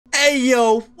Hey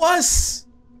yo, what's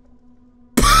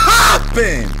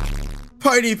poppin'?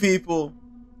 Party people.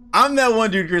 I'm that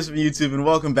one dude Chris from YouTube, and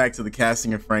welcome back to the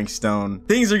casting of Frank Stone.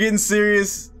 Things are getting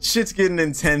serious, shit's getting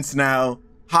intense now.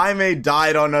 Jaime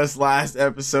died on us last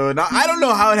episode. Now, I don't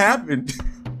know how it happened.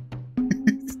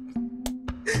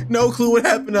 No clue what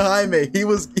happened to Jaime. He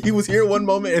was here one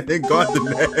moment and then gone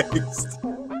the next.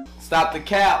 Stop the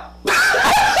cap.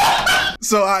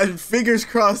 So fingers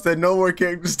crossed that no more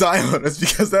characters die on us,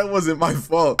 because that wasn't my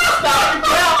fault. Stop the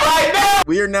cap right now.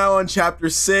 We are now on chapter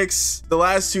 6. The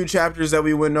last two chapters that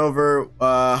we went over,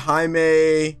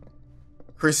 Jaime,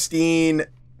 Christine,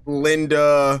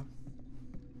 Linda,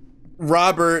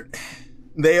 Robert,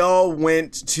 they all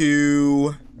went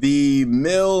to the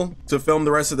mill to film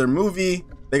the rest of their movie.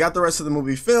 They got the rest of the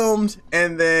movie filmed,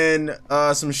 and then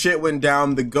some shit went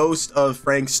down. The ghost of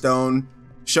Frank Stone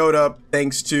showed up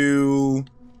thanks to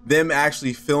them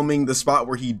actually filming the spot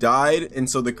where he died, and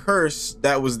so the curse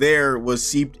that was there was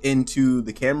seeped into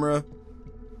the camera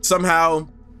somehow.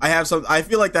 I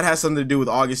feel like that has something to do with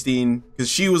Augustine, because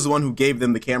she was the one who gave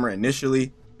them the camera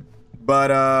initially.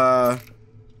 But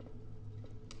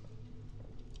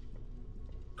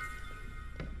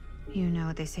you know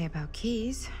what they say about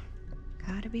keys.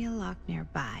 Gotta be a lock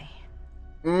nearby.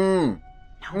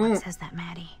 No one says that,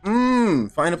 Maddie.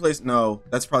 Find a place. No,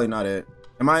 that's probably not it.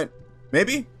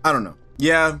 Maybe? I don't know.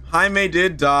 Yeah, Jaime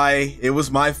did die. It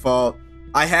was my fault.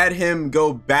 I had him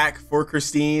go back for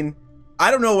Christine.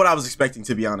 I don't know what I was expecting,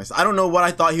 to be honest. I don't know what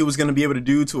I thought he was going to be able to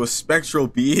do to a spectral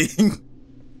being.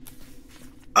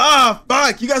 Ah,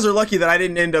 fuck. You guys are lucky that I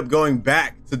didn't end up going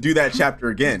back to do that chapter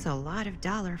again. That's a lot of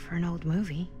dollar for an old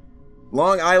movie.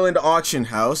 Long Island Auction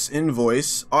House,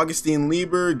 invoice, Augustine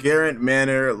Lieber, Garrett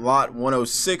Manor, lot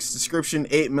 106, description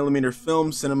 8mm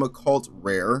film, cinema cult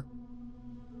rare.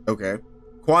 Okay.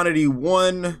 Quantity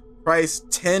 1, price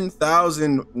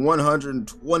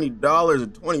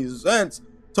 $10,120.20,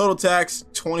 total tax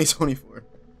 2024.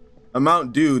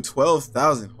 Amount due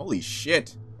 12,000. Holy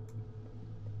shit.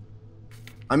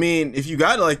 I mean, if you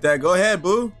got it like that, go ahead,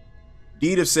 boo.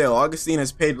 Deed of sale. Augustine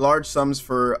has paid large sums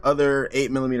for other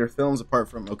 8mm films apart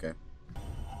from... Okay.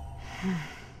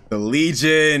 The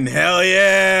Legion. Hell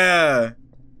yeah.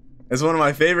 That's one of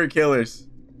my favorite killers.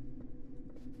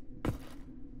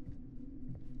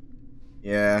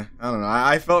 Yeah, I don't know.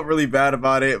 I felt really bad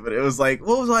about it, but it was like,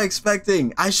 what was I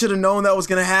expecting? I should have known that was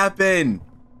going to happen.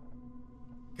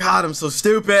 God, I'm so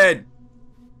stupid.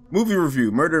 Movie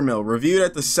review. Murder Mill. Reviewed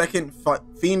at the second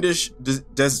Fiendish...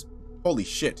 Holy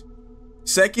shit.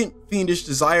 Second Fiendish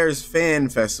Desires Fan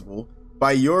Festival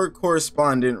by your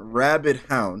correspondent Rabbit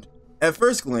Hound. At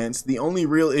first glance, the only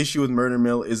real issue with Murder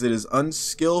Mill is its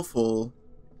unskillful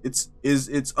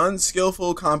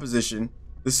composition,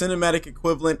 the cinematic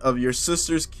equivalent of your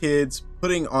sister's kids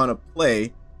putting on a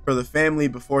play for the family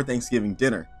before Thanksgiving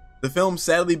dinner. The film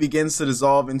sadly begins to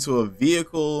dissolve into a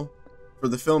vehicle for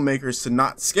the filmmakers to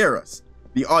not scare us,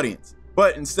 the audience,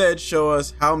 but instead show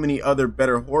us how many other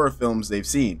better horror films they've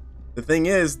seen. The thing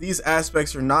is, these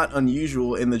aspects are not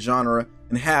unusual in the genre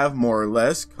and have, more or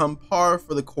less, come par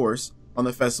for the course on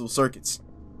the festival circuits.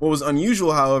 What was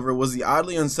unusual, however, was the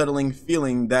oddly unsettling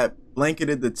feeling that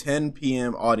blanketed the 10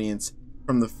 p.m. audience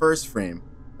from the first frame,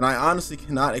 and I honestly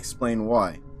cannot explain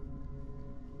why.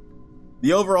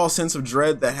 The overall sense of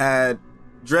dread that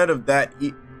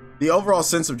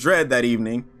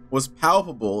evening was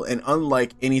palpable and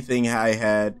unlike anything I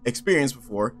had experienced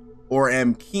before or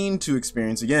am keen to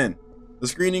experience again. The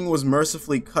screening was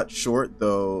mercifully cut short,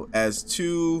 though, as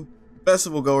two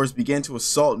festival goers began to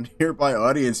assault nearby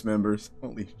audience members.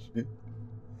 Holy shit.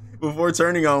 Before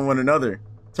turning on one another,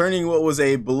 turning what was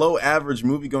a below average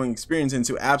movie-going experience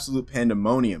into absolute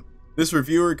pandemonium. This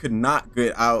reviewer could not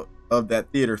get out of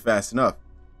that theater fast enough.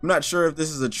 I'm not sure if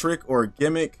this is a trick or a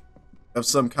gimmick of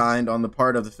some kind on the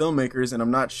part of the filmmakers, and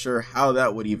I'm not sure how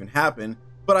that would even happen,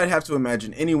 but I'd have to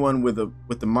imagine anyone with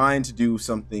the mind to do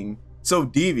something so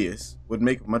devious would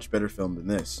make a much better film than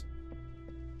this.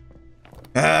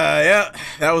 Yeah,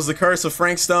 that was the curse of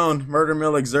Frank Stone. Murder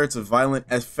Mill exerts a violent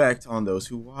effect on those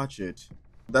who watch it.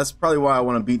 That's probably why I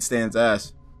want to beat Stan's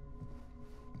ass.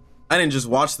 I didn't just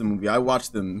watch the movie, I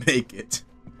watched them make it.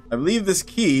 I believe this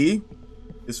key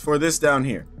is for this down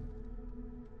here.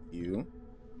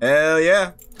 Hell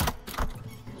yeah.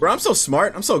 Bro, I'm so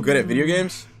smart. I'm so good at video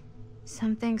games.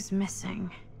 Something's missing.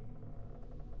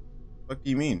 What do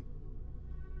you mean?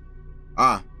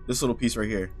 Ah, this little piece right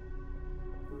here.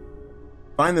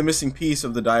 Find the missing piece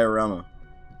of the diorama.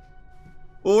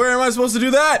 Well, where am I supposed to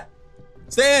do that?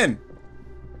 Stan!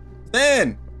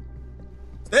 Stan!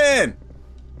 Stan!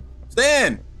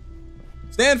 Stan!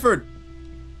 Stanford!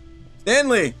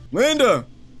 Stanley! Linda!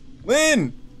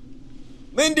 Lynn!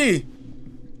 Lindy!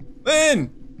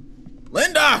 Lynn!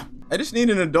 Linda! I just need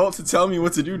an adult to tell me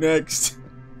what to do next.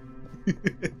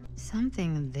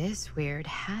 Something this weird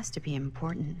has to be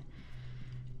important.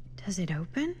 Does it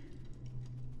open?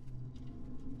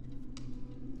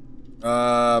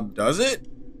 Does it?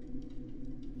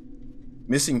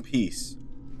 Missing piece.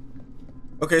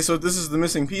 Okay, so if this is the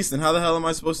missing piece, then how the hell am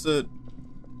I supposed to...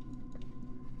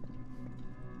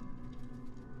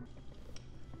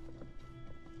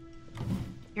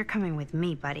 You're coming with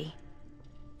me, buddy.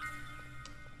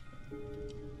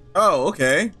 Oh,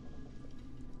 okay.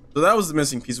 So that was the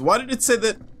missing piece. Why did it say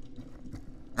that?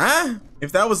 Huh?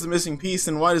 If that was the missing piece,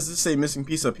 then why does this say missing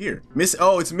piece up here?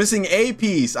 Oh, it's missing a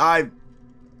piece.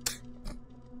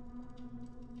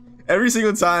 Every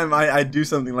single time I do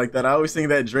something like that, I always think of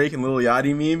that Drake and Lil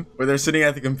Yachty meme where they're sitting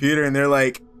at the computer and they're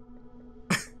like,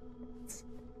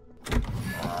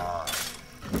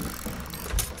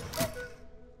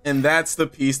 and that's the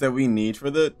piece that we need for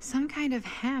the... Some kind of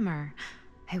hammer.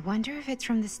 I wonder if it's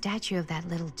from the statue of that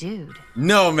little dude.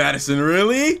 No, Madison,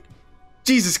 really?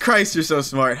 Jesus Christ, you're so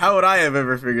smart. How would I have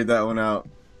ever figured that one out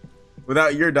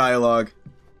without your dialogue?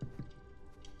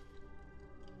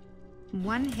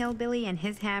 One hillbilly and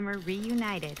his hammer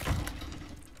reunited.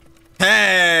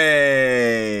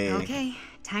 Hey! Okay,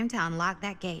 time to unlock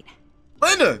that gate.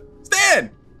 Linda! Stan!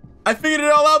 I figured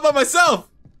it all out by myself!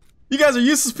 You guys are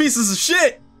useless pieces of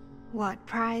shit! What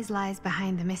prize lies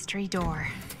behind the mystery door?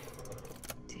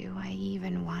 Do I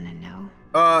even want to know?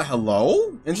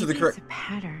 Hello? Enter the Maybe correct... it's a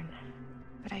pattern,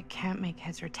 but I can't make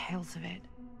heads or tails of it.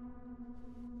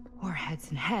 Or heads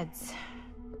and heads.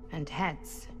 And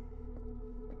heads.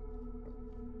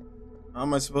 How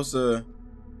am I supposed to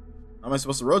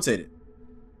rotate it?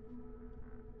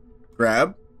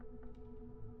 Grab.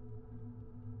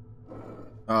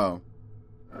 Oh.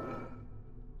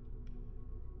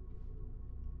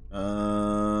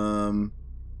 I'm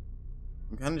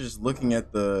kind of just looking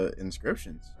at the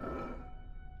inscriptions.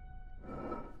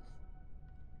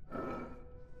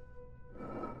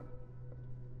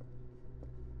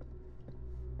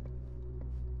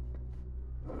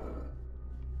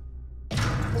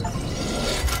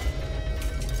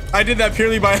 I did that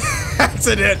purely by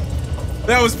accident.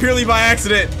 That was purely by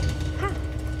accident. Huh.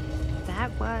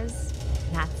 That was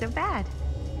not so bad.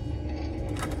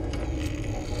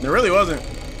 It really wasn't.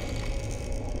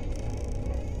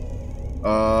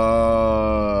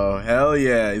 Oh, hell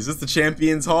yeah. Is this the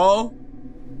Champions Hall?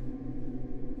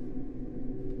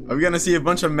 Are we gonna see a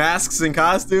bunch of masks and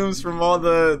costumes from all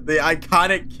the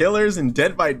iconic killers in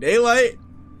Dead by Daylight?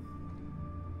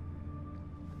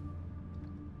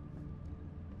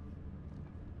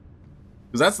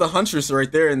 Because that's the Huntress right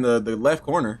there in the left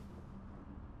corner.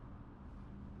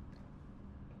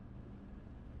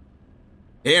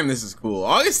 Damn, this is cool.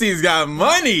 Augustine's got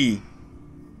money!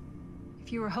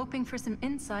 If you were hoping for some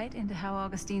insight into how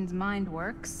Augustine's mind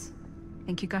works, I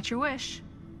think you got your wish.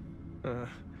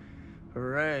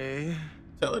 Hooray.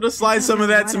 Tell her to slide some of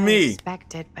that to me. I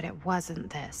expected, but it wasn't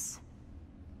this.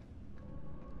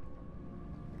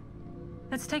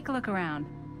 Let's take a look around.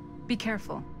 Be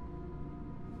careful.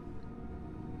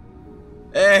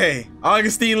 Hey,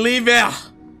 Augustine Liebel!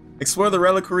 Explore the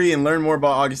reliquary and learn more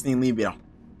about Augustine Liebel.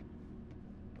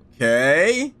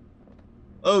 Okay.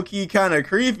 Low-key kind of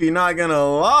creepy, not gonna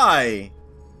lie.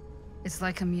 It's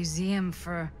like a museum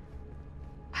for...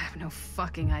 I have no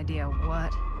fucking idea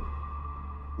what.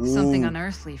 Ooh. Something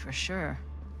unearthly for sure.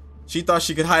 She thought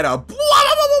she could hide a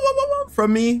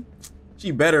from me.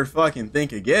 She better fucking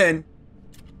think again.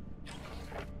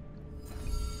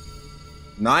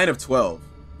 9 of 12.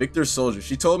 Victor's soldier.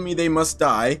 She told me they must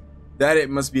die. That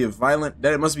it must be violent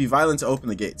to open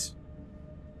the gates.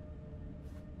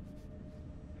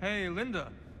 Hey,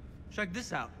 Linda. Check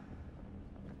this out.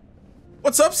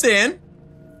 What's up, Stan?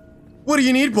 What do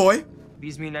you need, boy?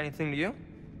 These mean anything to you?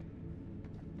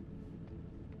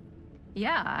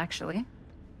 Yeah, actually.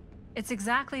 It's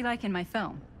exactly like in my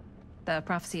film, The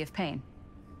Prophecy of Pain.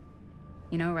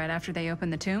 You know, right after they open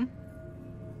the tomb?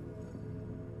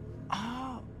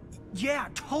 Oh, yeah,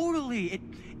 totally.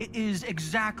 It is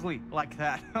exactly like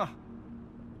that. Huh.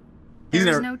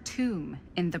 There's no tomb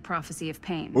in The Prophecy of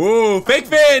Pain. Ooh, fake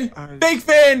fan! Fake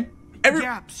fan!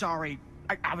 Yeah, sorry.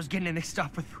 I was getting mixed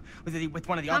up with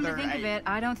one of the Come other... to think of it,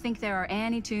 I don't think there are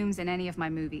any tombs in any of my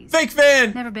movies. Fake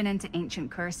fan! Never been into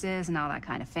ancient curses and all that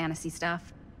kind of fantasy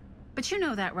stuff. But you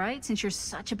know that, right? Since you're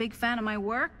such a big fan of my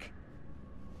work?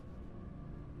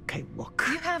 Okay, look.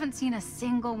 You haven't seen a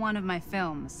single one of my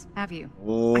films, have you?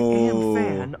 Ooh. I am a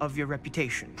fan of your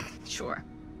reputation. Sure.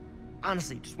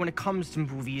 Honestly, just when it comes to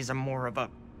movies, I'm more of a...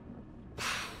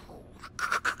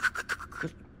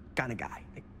 kind of guy.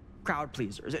 Like, crowd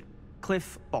pleaser. Is it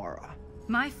Cliff Barra?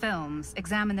 My films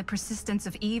examine the persistence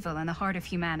of evil in the heart of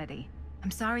humanity.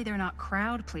 I'm sorry they're not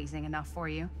crowd-pleasing enough for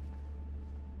you.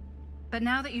 But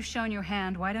now that you've shown your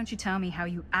hand, why don't you tell me how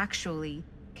you actually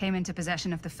came into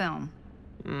possession of the film?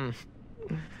 Well,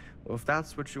 if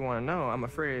that's what you want to know, I'm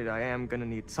afraid I am gonna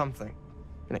need something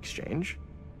in exchange.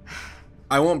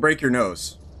 I won't break your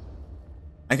nose.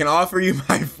 I can offer you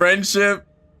my friendship,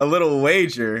 a little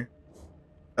wager.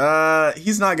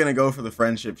 He's not gonna go for the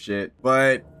friendship shit,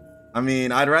 but I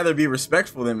mean, I'd rather be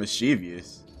respectful than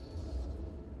mischievous.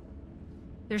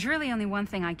 There's really only one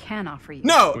thing I can offer you.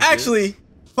 No, actually,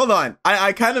 hold on.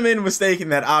 I kind of made a mistake in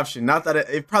that option. Not that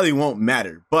it probably won't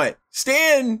matter, but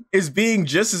Stan is being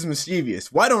just as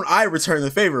mischievous. Why don't I return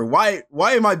the favor? Why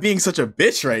am I being such a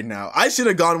bitch right now? I should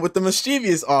have gone with the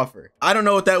mischievous offer. I don't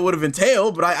know what that would have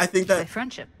entailed, but I think that...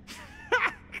 Friendship.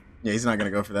 Yeah, he's not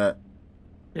going to go for that.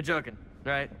 You're joking,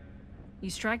 right? You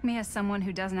strike me as someone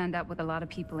who doesn't end up with a lot of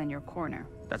people in your corner.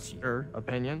 That's your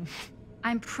opinion?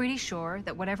 I'm pretty sure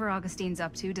that whatever Augustine's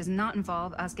up to does not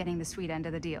involve us getting the sweet end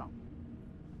of the deal.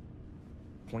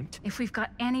 Point? If we've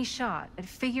got any shot at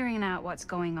figuring out what's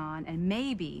going on and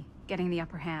maybe getting the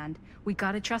upper hand, we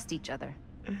gotta trust each other.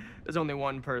 There's only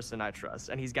one person I trust,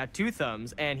 and he's got 2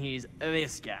 thumbs, and he's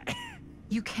this guy.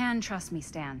 You can trust me,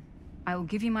 Stan. I will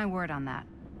give you my word on that.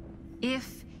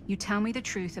 If you tell me the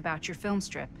truth about your film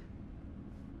strip.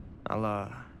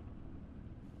 I'll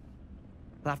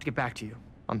have to get back to you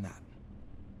on that.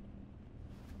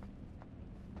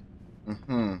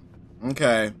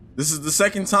 Okay. This is the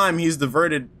second time he's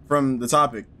diverted from the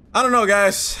topic. I don't know,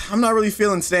 guys. I'm not really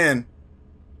feeling Stan.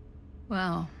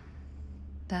 Well,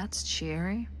 that's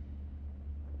cheery.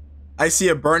 I see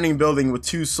a burning building with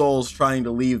 2 souls trying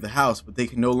to leave the house, but they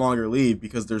can no longer leave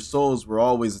because their souls were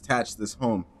always attached to this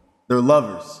home. They're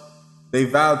lovers. They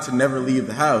vowed to never leave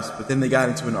the house, but then they got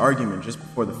into an argument just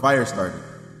before the fire started.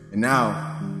 And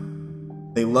now,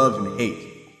 they love and hate.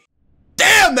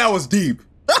 Damn, that was deep!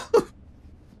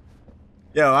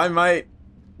 Yo, I might...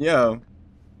 Yo,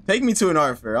 take me to an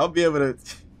art fair. I'll be able to...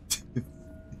 Shut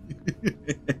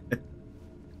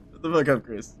the fuck up,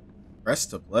 Chris. Press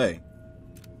to play.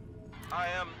 I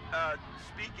am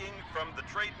speaking from the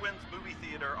Tradewinds Movie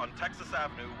Theater on Texas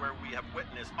Avenue, where we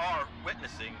are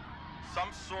witnessing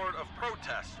some sort of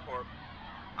protest, or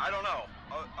I don't know.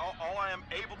 All I am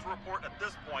able to report at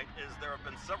this point is there have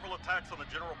been several attacks on the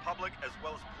general public as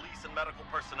well as police and medical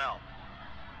personnel.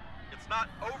 It's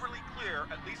not overly clear,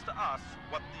 at least to us,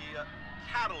 what the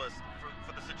catalyst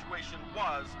for the situation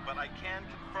was, but I can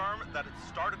confirm that it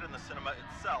started in the cinema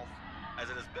itself, as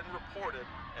it has been reported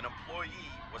an employee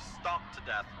was stomped to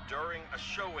death during a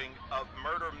showing of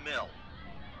Murder Mill.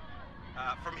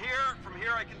 From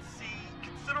here I can see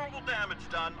considerable damage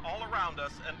done all around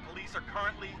us, and police are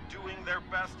currently doing their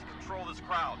best to control this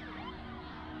crowd.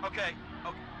 Okay.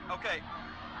 Oh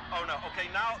no, okay,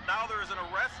 now there is an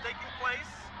arrest taking place,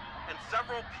 and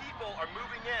several people are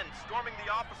moving in, storming the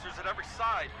officers at every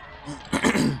side.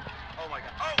 Oh my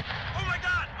god. Oh my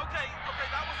god! Okay,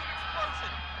 that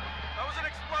was an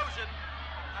explosion.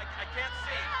 I can't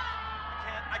see.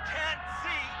 I can't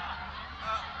see.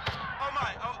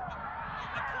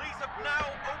 The police have now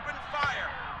opened fire.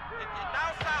 It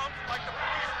now sounds like the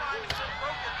police line has been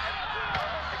broken, and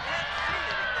I can't see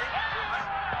anything. Oh my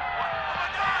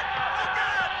god!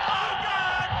 Oh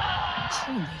god!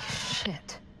 Holy shit.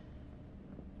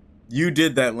 You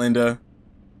did that, Linda.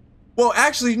 Well,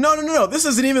 actually, no. This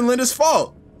isn't even Linda's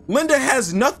fault. Linda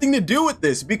has nothing to do with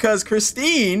this because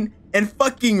Christine and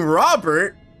fucking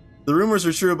Robert, the rumors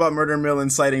are true about Murder Mill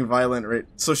inciting violent rape.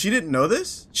 So she didn't know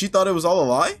this? She thought it was all a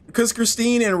lie? Because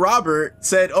Christine and Robert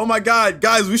said, oh my god,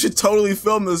 guys, we should totally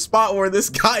film the spot where this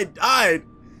guy died.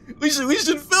 We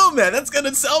should film that. That's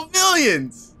gonna sell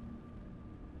millions.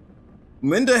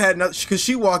 Linda had nothing, because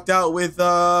she walked out with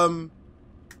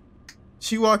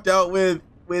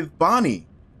Bonnie.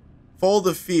 Fold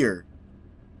of Fear.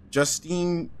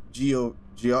 Justine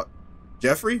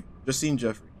Jeffrey? Justine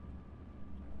Jeffrey.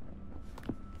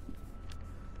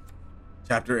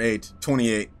 Chapter 8,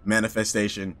 28,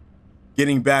 Manifestation.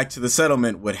 Getting back to the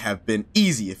settlement would have been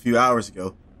easy a few hours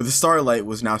ago, but the starlight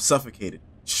was now suffocated,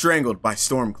 strangled by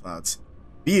storm clouds.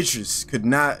 Beatrice could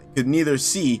neither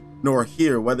see nor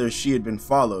hear whether she had been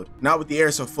followed, not with the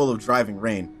air so full of driving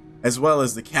rain, as well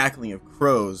as the cackling of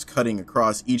crows cutting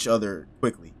across each other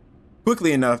quickly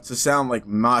enough to sound like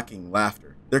mocking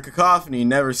laughter. Their cacophony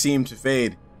never seemed to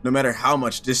fade, no matter how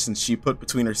much distance she put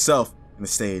between herself and the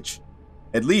stage.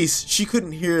 At least, she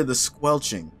couldn't hear the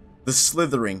squelching, the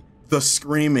slithering, the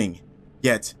screaming.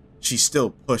 Yet, she still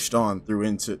pushed on through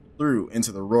into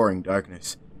the roaring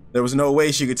darkness. There was no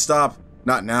way she could stop.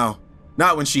 Not now.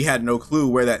 Not when she had no clue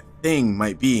where that thing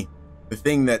might be. The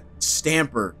thing that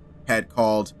Stamper had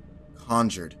called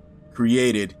conjured,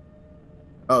 created.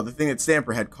 Oh, the thing that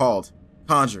Stamper had called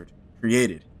conjured,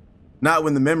 created. Not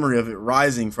when the memory of it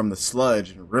rising from the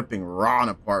sludge and ripping Ron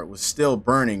apart was still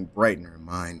burning bright in her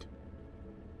mind.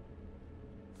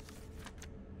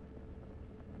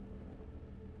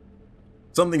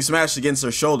 Something smashed against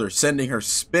her shoulder, sending her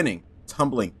spinning,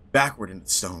 tumbling backward into the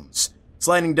stones,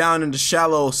 sliding down into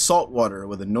shallow salt water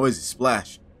with a noisy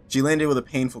splash. She landed with a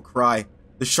painful cry.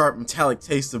 The sharp metallic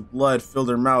taste of blood filled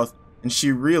her mouth, and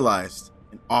she released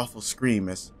an awful scream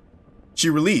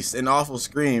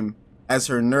as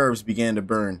her nerves began to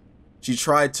burn. She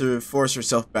tried to force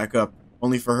herself back up,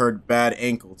 only for her bad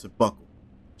ankle to buckle.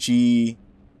 She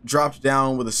dropped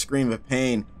down with a scream of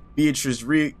pain. Beatrice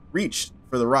reached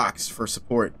for the rocks for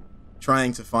support,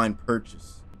 trying to find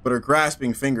purchase. But her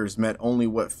grasping fingers met only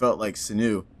what felt like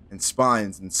sinew and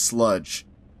spines and sludge.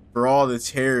 For all the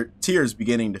tears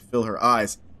beginning to fill her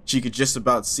eyes, she could just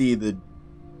about see the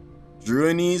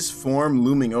Druinese form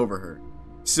looming over her,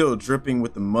 still dripping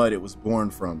with the mud it was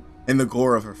born from, and the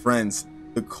gore of her friends.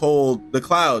 The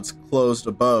clouds closed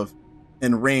above,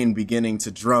 and rain beginning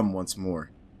to drum once more.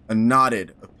 A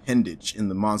knotted appendage in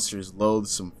the monster's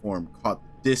loathsome form caught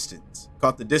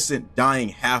the distant dying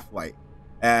half-light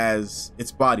as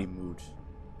its body moved.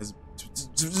 As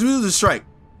the strike.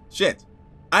 Shit.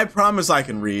 I promise I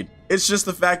can read. It's just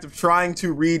the fact of trying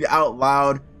to read out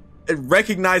loud,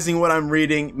 recognizing what I'm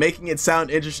reading, making it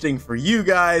sound interesting for you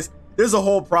guys. There's a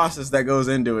whole process that goes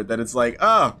into it that it's like,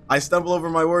 oh, I stumble over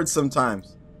my words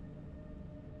sometimes.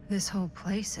 This whole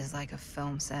place is like a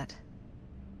film set.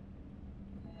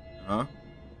 Huh?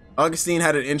 Augustine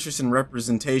had an interest in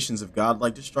representations of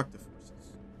godlike destructive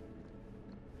forces.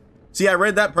 See, I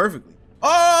read that perfectly.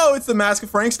 Oh, it's the Mask of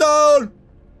Frank Stone!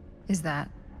 Is that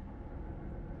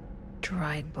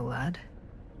dried blood?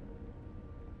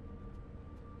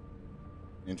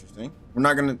 Interesting. We're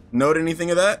not going to note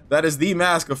anything of that. That is the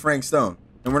Mask of Frank Stone,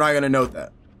 and we're not going to note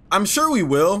that. I'm sure we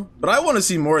will, but I want to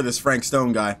see more of this Frank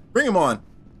Stone guy. Bring him on.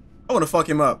 I want to fuck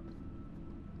him up.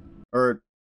 Or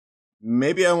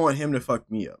maybe I want him to fuck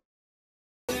me up.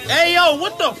 Hey, yo,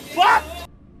 what the fuck?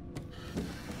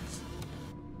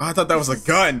 Oh, I thought that was a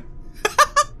gun.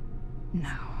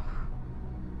 No.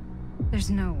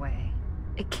 There's no way.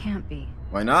 It can't be.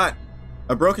 Why not?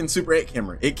 A broken Super 8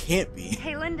 camera. It can't be.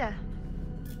 Hey, Linda.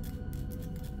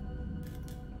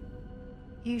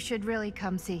 You should really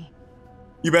come see.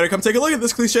 You better come take a look at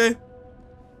this cliche.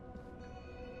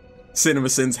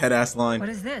 CinemaSins head-ass line. What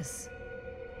is this?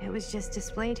 It was just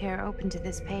displayed here, open to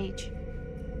this page.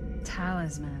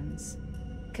 Talismans.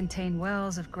 Contain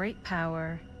wells of great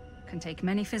power, can take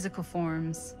many physical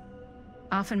forms,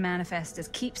 often manifest as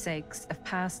keepsakes of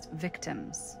past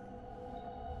victims.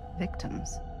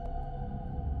 Victims?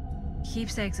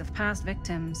 Keepsakes of past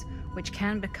victims, which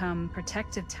can become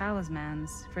protective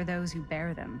talismans for those who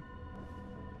bear them.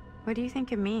 What do you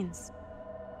think it means?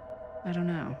 I don't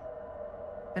know.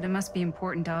 But it must be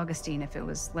important to Augustine if it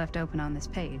was left open on this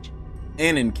page.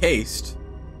 And encased.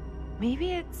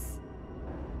 Maybe it's...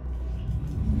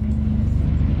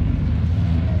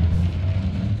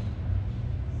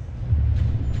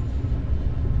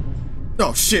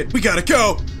 Oh shit, we gotta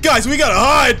go! Guys, we gotta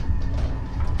hide!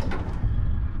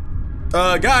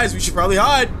 Guys, we should probably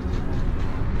hide.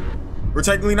 We're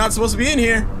technically not supposed to be in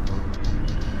here.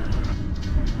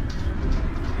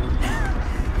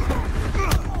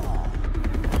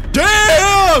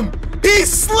 Damn!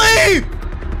 He's asleep!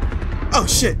 Oh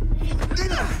shit.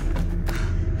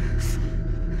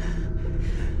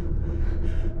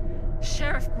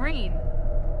 Sheriff Green.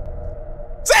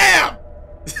 Sam!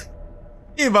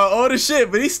 He about old as shit,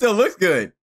 but he still looks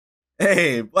good.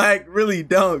 Hey, black really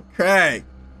don't crack.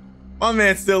 My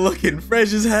man's still looking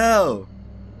fresh as hell.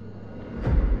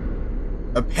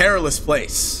 A Perilous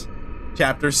Place.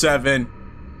 Chapter 7.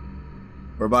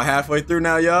 We're about halfway through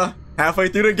now, y'all. Halfway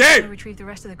through the game. Retrieve the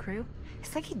rest of the crew?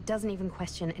 It's like he doesn't even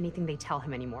question anything they tell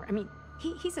him anymore. I mean,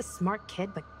 he's a smart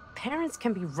kid, but parents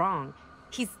can be wrong.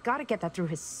 He's got to get that through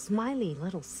his smiley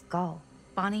little skull.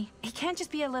 Bonnie? He can't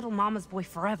just be a little mama's boy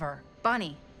forever.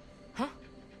 Bonnie. Huh?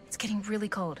 It's getting really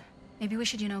cold. Maybe we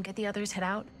should, get the others, head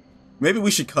out? Maybe we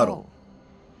should cuddle. Oh.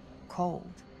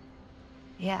 Cold.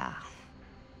 Yeah.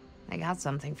 I got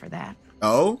something for that.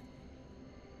 Oh?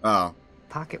 Oh.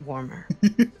 Pocket warmer.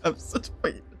 I'm such a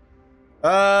fucking...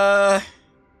 I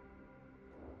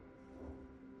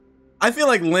feel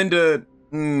like Linda...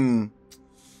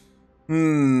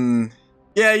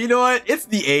 Yeah, you know what? It's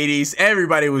the 80s.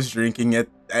 Everybody was drinking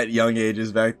at young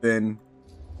ages back then.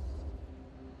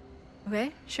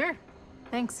 Okay, sure.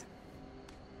 Thanks.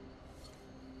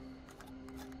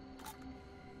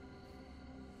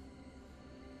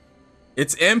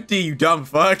 It's empty, you dumb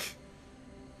fuck.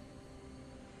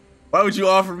 Why would you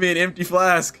offer me an empty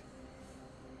flask?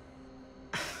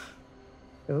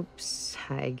 Oops.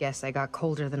 I guess I got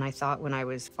colder than I thought when I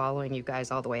was following you guys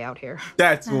all the way out here.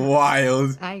 That's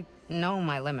wild. I know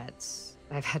my limits.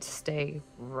 I've had to stay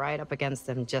right up against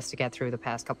them just to get through the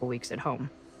past couple weeks at home.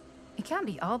 It can't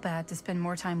be all bad to spend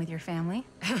more time with your family.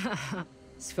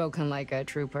 Spoken like a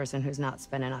true person who's not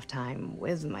spent enough time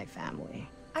with my family.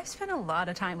 I've spent a lot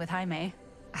of time with Jaime.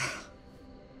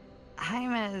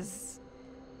 Jaime's...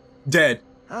 Dead.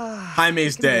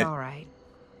 Jaime's dead. All right.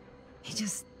 He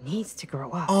just needs to grow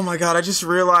up. Oh my god, I just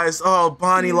realized. Oh,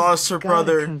 Bonnie lost her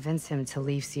brother. Convince him to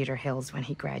leave Cedar Hills when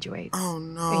he graduates. Oh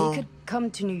no. He could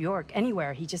come to New York,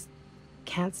 anywhere. He just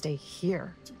can't stay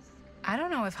here. I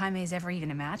don't know if Jaime's ever even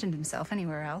imagined himself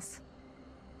anywhere else.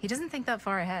 He doesn't think that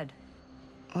far ahead.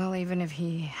 Well, even if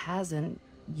he hasn't,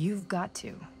 you've got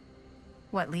to.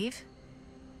 What, leave?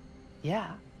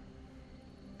 Yeah.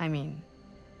 I mean,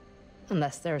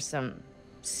 unless there's some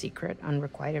secret,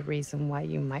 unrequited reason why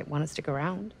you might want to stick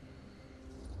around.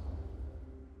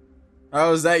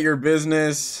 How is that your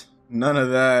business? None of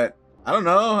that. I don't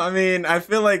know. I mean, I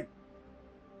feel like,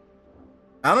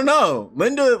 I don't know.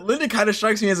 Linda kind of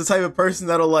strikes me as the type of person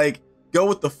that'll like go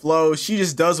with the flow. She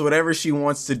just does whatever she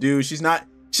wants to do. She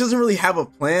doesn't really have a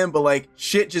plan, but like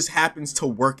shit just happens to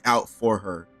work out for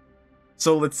her.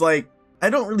 So it's like, I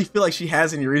don't really feel like she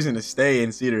has any reason to stay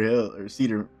in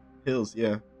Cedar Hills.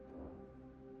 Yeah.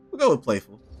 We'll go with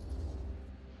playful.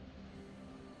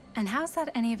 And how's that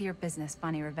any of your business,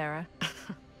 Bonnie Rivera?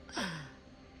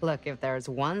 Look, if there's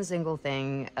one single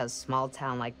thing a small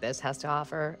town like this has to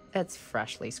offer, it's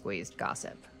freshly squeezed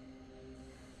gossip.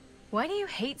 Why do you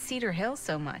hate Cedar Hills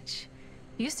so much?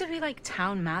 You used to be like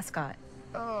town mascot.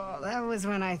 Oh, that was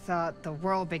when I thought the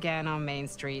world began on Main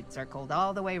Street, circled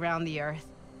all the way around the earth,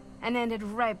 and ended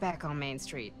right back on Main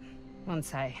Street.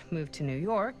 Once I moved to New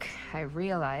York, I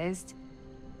realized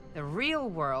the real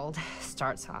world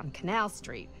starts on Canal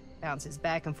Street, bounces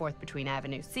back and forth between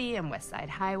Avenue C and West Side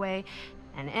Highway,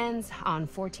 and ends on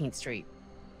 14th Street.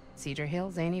 Cedar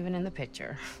Hills ain't even in the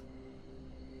picture.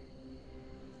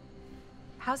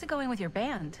 How's it going with your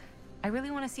band? I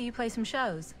really want to see you play some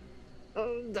shows.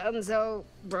 Oh, done so,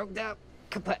 broke up,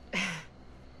 kaput.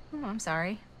 Oh, I'm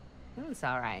sorry. It's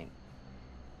all right.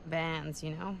 Bands, you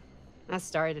know? I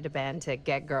started a band to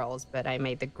get girls, but I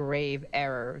made the grave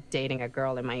error of dating a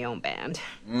girl in my own band.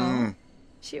 Mm.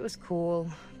 She was cool,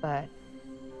 but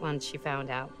once she found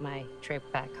out my trip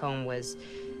back home was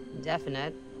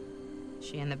indefinite,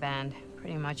 she and the band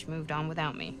pretty much moved on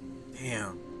without me.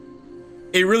 Damn.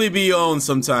 It really be your own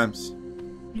sometimes.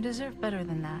 You deserve better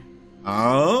than that.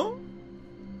 Oh?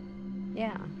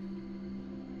 Yeah.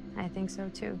 I think so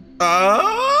too.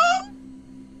 Oh?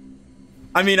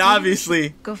 I mean,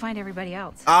 obviously. Go find everybody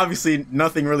else. Obviously,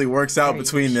 nothing really works out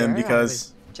between them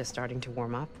because. I was just starting to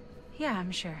warm up. Yeah,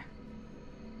 I'm sure.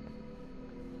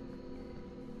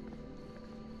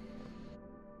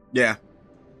 Yeah.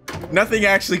 Nothing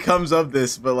actually comes of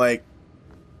this, but like,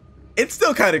 it's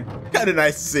still kind of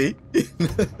nice to see.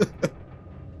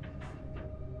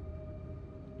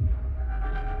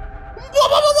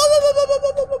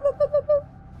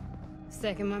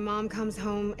 Second my mom comes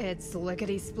home, it's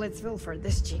lickety-splitsville for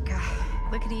this chica.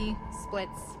 Lickety.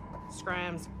 Splits,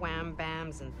 scrams, wham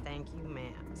bams, and thank you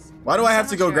ma'ams. Why do I have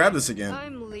to go grab this again?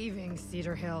 I'm leaving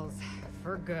Cedar Hills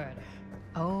for good.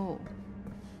 Oh.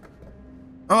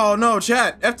 Oh no,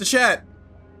 chat. F the chat.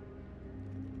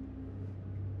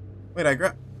 Wait, I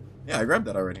grabbed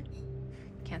that already.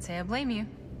 Can't say I blame you.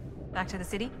 Back to the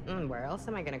city? Where else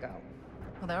am I gonna go?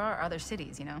 Well, there are other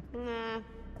cities, you know. Nah,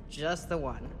 just the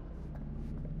one.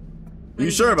 Are you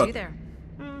sure about that?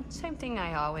 Same thing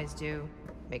I always do.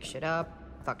 Make shit up,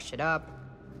 fuck shit up.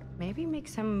 Maybe make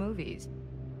some movies.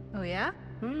 Oh, yeah?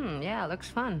 Yeah, looks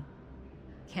fun.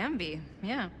 Can be,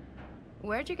 yeah.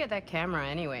 Where'd you get that camera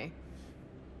anyway?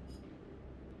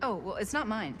 Oh, well, it's not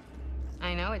mine.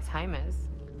 I know it's Jaime's.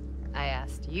 I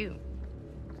asked you.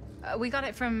 We got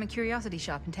it from a curiosity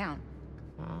shop in town.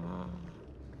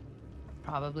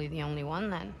 Probably the only one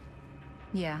then.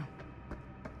 Yeah.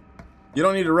 You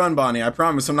don't need to run, Bonnie. I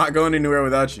promise I'm not going anywhere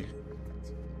without you.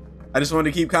 I just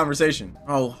wanted to keep conversation.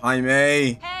 Oh,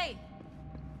 Jaime. Hey!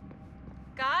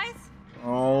 Guys?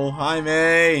 Oh,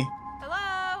 Jaime.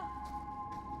 Hello?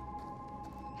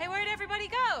 Hey, where'd everybody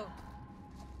go?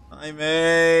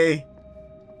 Jaime.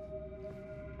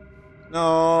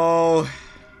 No.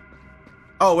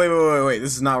 Oh, wait.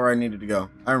 This is not where I needed to go.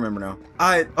 I remember now.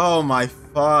 Oh my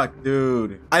fuck,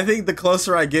 dude. I think the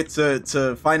closer I get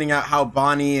to finding out how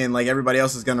Bonnie and like everybody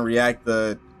else is gonna react,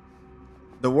 the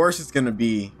worse it's gonna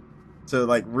be to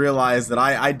like realize that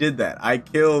I did that. I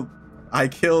killed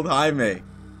Jaime.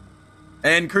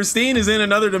 And Christine is in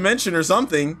another dimension or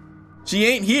something. She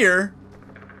ain't here.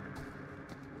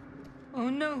 Oh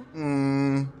no.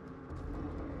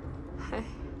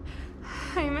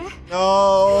 Jaime?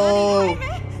 No.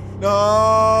 Jaime?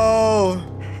 No.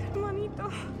 Hermanito.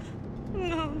 No.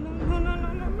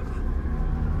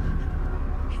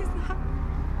 He's not.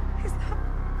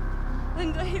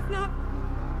 Linda, he's not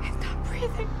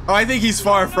breathing. Oh, I think he's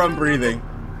far from breathing.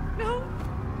 No.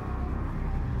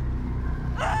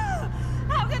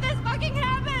 How could this fucking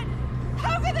happen?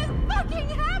 How could this fucking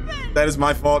happen? That is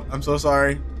my fault. I'm so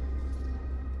sorry.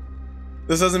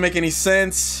 This doesn't make any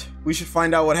sense. We should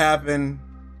find out what happened.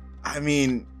 I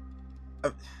mean,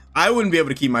 I wouldn't be able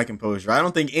to keep my composure. I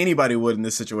don't think anybody would in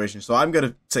this situation, so I'm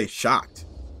gonna say shocked.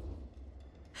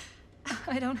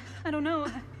 I don't know.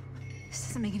 This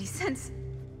doesn't make any sense.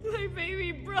 My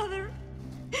baby brother.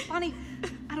 Bonnie,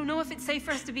 I don't know if it's safe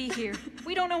for us to be here.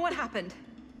 We don't know what happened.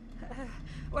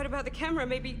 What about the camera?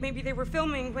 Maybe they were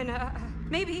filming when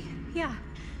Maybe, yeah,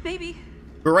 maybe.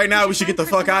 But right now, we should get the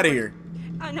fuck out of here.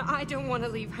 No, I don't want to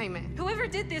leave Jaime. Whoever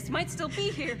did this might still be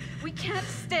here. We can't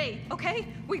stay, okay?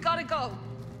 We gotta go.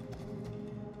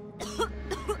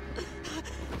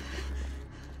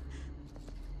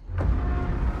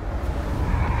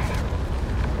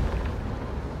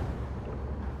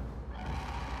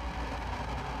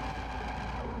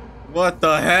 What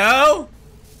the hell?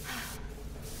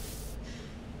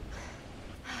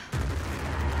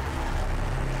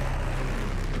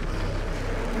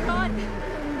 Run!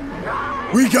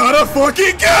 We gotta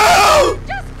fucking go!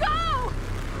 Just go!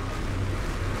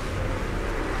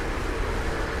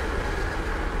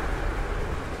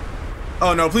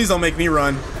 Oh no, please don't make me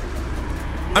run.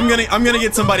 I'm gonna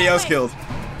get somebody else killed.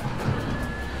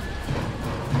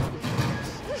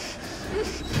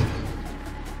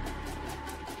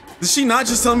 Did she not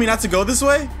just tell me not to go this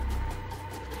way?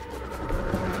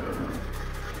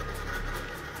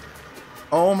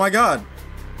 Oh my god.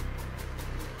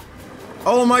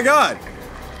 Oh my god.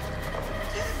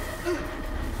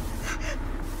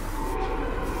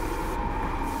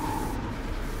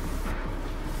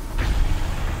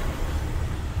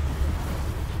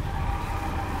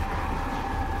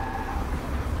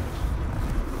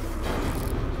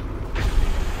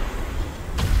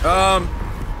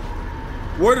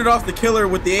 Warded off the killer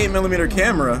with the 8mm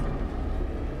camera.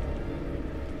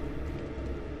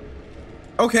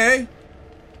 Okay.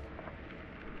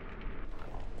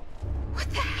 What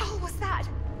the hell was that?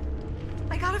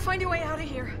 I gotta find a way out of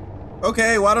here.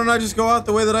 Okay, why don't I just go out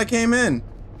the way that I came in?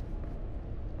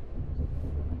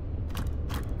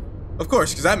 Of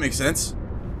course, because that makes sense.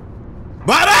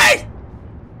 Bonnie!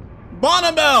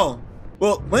 Bonnabelle!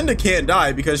 Well, Linda can't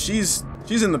die because she's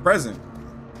in the present.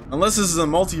 Unless this is a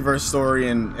multiverse story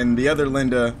and the other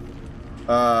Linda,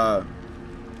 and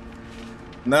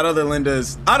that other Linda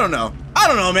is, I don't know,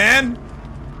 man.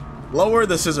 Lower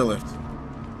the scissor lift.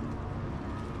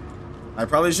 I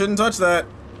probably shouldn't touch that.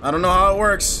 I don't know how it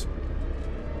works.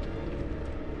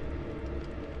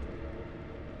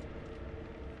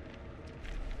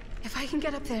 If I can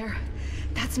get up there,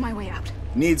 that's my way out.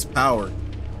 Needs power.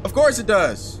 Of course it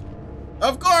does.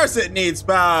 Of course it needs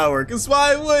power, because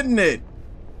why wouldn't it?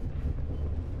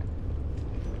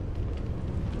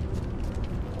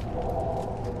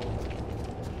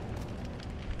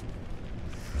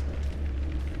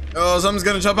 Oh, something's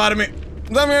gonna jump out of me.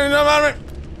 Something's gonna jump out of me.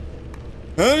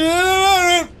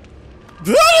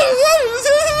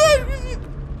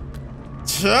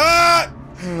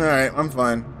 Alright, I'm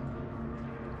fine.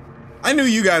 I knew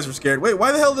you guys were scared. Wait,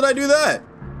 why the hell did I do that?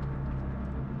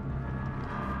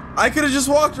 I could have just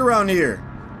walked around here.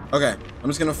 Okay, I'm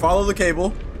just gonna follow the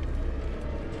cable.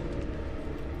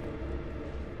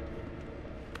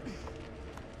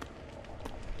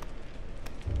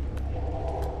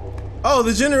 Oh,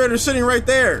 the generator's sitting right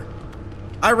there.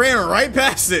 I ran right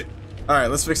past it. All right,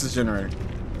 let's fix this generator.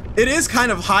 It is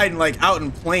kind of hiding, like, out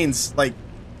in plains. Like,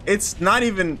 it's not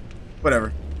even...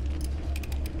 Whatever.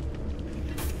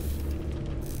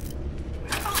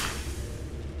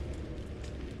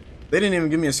 They didn't even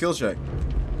give me a skill check.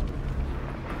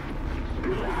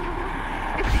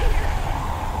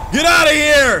 Get out of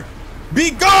here!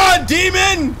 Be gone,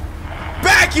 demon!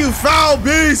 Back, you foul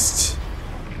beast!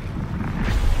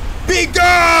 Be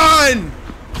gone!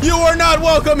 You are not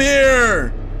welcome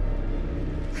here!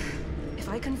 If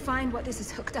I can find what this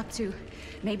is hooked up to,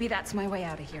 maybe that's my way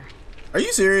out of here. Are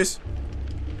you serious?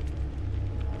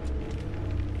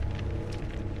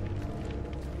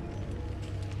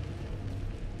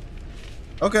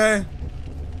 Okay.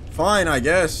 Fine, I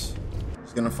guess.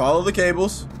 Just gonna follow the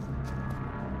cables.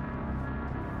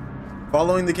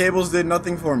 Following the cables did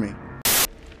nothing for me.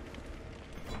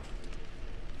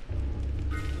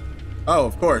 Oh,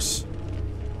 of course.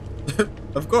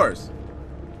 Of course.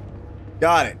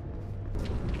 Got it.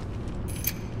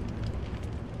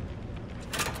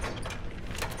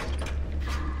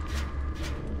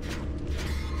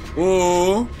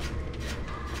 Ooh.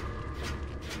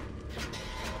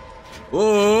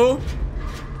 Ooh.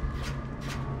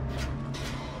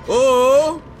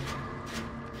 Ooh.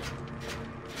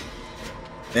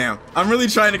 Damn. I'm really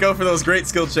trying to go for those great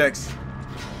skill checks.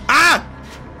 Ah!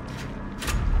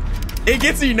 It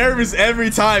gets me nervous every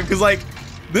time because, like,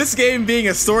 this game being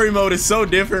a story mode is so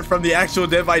different from the actual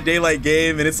Dead by Daylight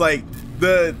game, and it's like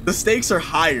the stakes are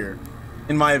higher,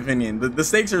 in my opinion. The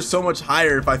stakes are so much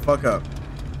higher if I fuck up.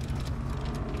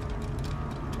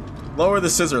 Lower the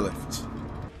scissor lift.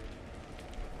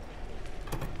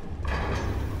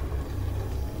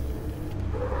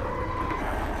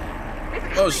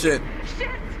 Oh shit.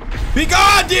 Be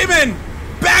gone, demon!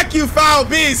 Back, you foul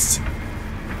beast!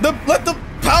 Let the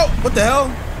power, what the hell?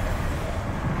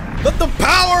 Let the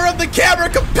power of the camera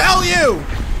compel you!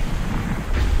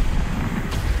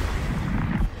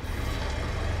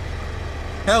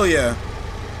 Hell yeah.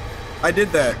 I did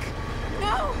that.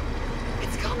 No!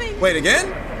 It's coming! Wait, again?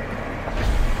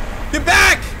 Get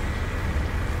back!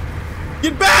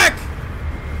 Get back!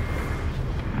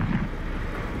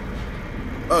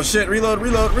 Oh shit, reload,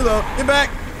 reload, reload. Get back!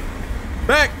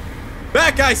 Back!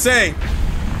 Back, I say!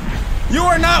 You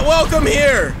are not welcome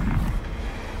here!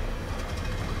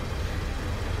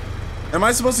 Am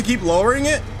I supposed to keep lowering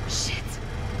it? Shit!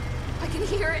 I can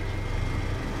hear it.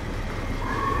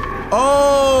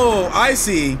 Oh, I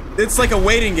see. It's like a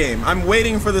waiting game. I'm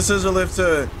waiting for the scissor lift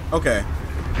to... Okay.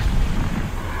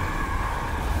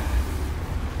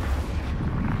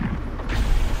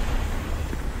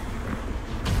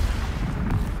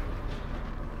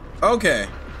 Okay.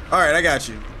 Alright, I got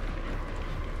you.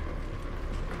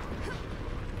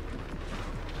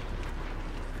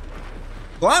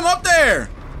 Climb up there!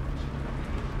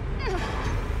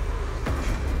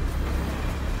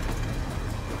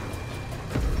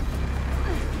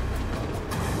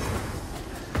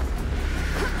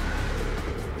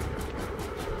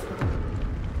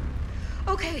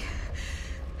 Okay.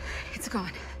 It's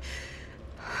gone.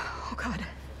 Oh god.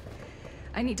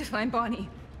 I need to find Bonnie.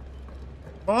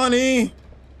 Bonnie!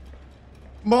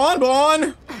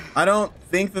 Bon! I don't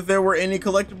think that there were any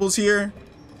collectibles here.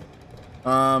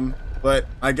 But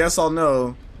I guess I'll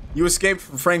know. You escaped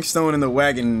from Frank Stone in the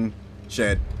wagon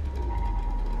shed.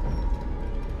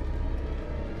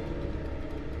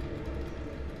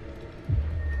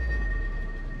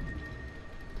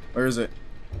 Where is it?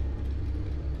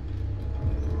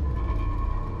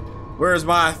 Where's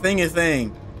my thingy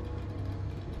thing?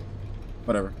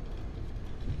 Whatever.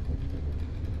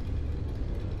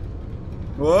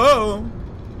 Whoa!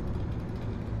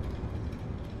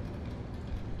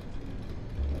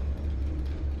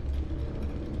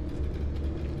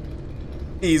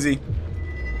 Easy.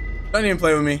 Don't even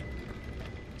play with me.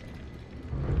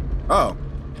 Oh.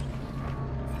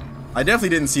 I definitely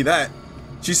didn't see that.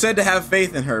 She said to have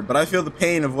faith in her, but I feel the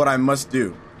pain of what I must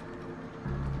do.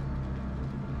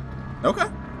 Okay.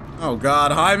 Oh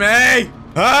god, Jaime!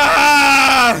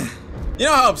 Ah! You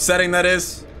know how upsetting that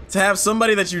is? To have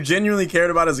somebody that you genuinely cared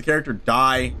about as a character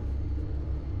die.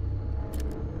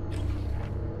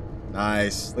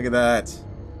 Nice. Look at that.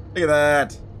 Look at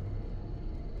that.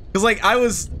 Because, like,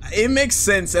 it makes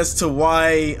sense as to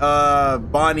why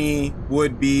Bonnie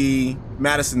would be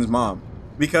Madison's mom.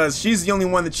 Because she's the only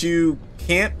one that you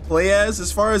can't play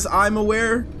as far as I'm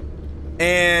aware.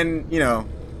 And, you know,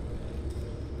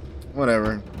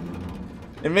 whatever.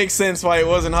 It makes sense why it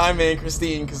wasn't Jaime and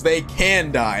Christine, because they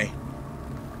can die.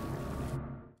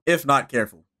 If not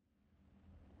careful.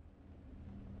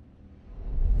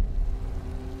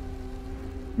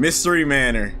 Mystery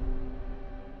Manor.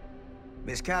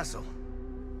 Miss Castle.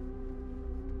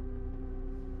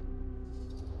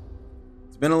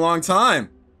 It's been a long time.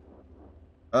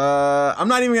 I'm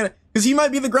not even gonna, because he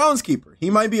might be the groundskeeper. He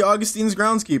might be Augustine's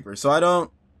groundskeeper, so I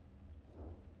don't.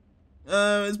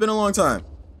 It's been a long time.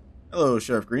 Hello,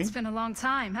 Sheriff Green. It's been a long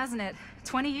time, hasn't it?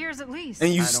 20 years at least.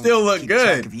 And you I don't still look keep good.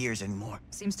 track of years anymore.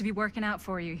 Seems to be working out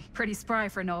for you. Pretty spry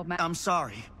for an old man. I'm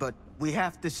sorry, but we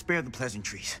have to spare the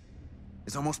pleasantries.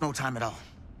 There's almost no time at all.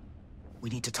 We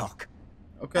need to talk.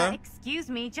 Okay. Excuse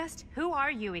me, just who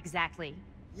are you exactly?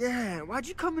 Yeah, why'd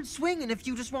you come in swinging if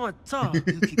you just want to talk? You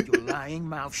keep your lying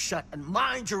mouth shut and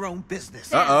mind your own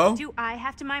business. Uh-oh. Do I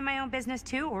have to mind my own business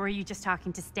too, or are you just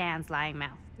talking to Stan's lying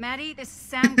mouth? Maddie, this is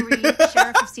Sam Green,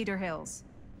 Sheriff of Cedar Hills.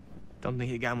 Don't think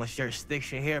you got much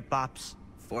jurisdiction here, Pops.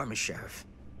 Former sheriff.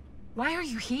 Why are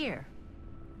you here?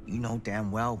 You know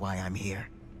damn well why I'm here.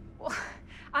 Well,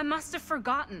 I must have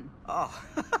forgotten. Oh,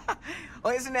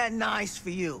 well, isn't that nice for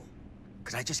you?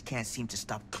 Because I just can't seem to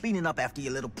stop cleaning up after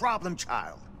your little problem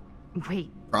child.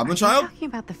 Wait. Problem are child? You talking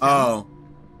about the film? Oh.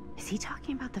 Is he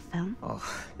talking about the film? Oh,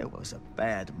 it was a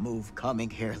bad move coming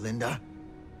here, Linda.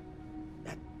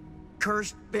 That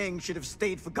cursed thing should have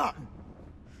stayed forgotten.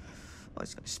 Oh,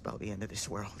 it's gonna spell the end of this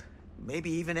world. Maybe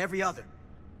even every other.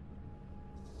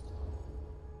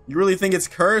 You really think it's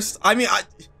cursed? I mean,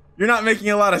 you're not making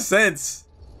a lot of sense.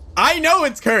 I know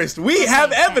it's cursed. We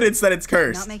have evidence that it's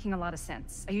cursed. Not making a lot of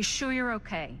sense. Are you sure you're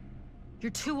okay?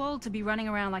 You're too old to be running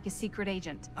around like a secret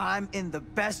agent. I'm in the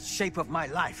best shape of my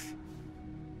life.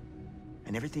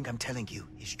 And everything I'm telling you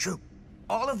is true.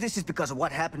 All of this is because of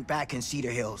what happened back in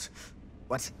Cedar Hills.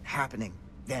 What's happening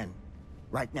then,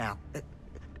 right now.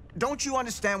 Don't you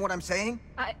understand what I'm saying?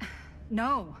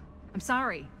 No. I'm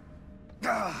sorry.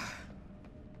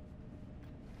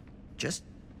 Just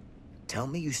tell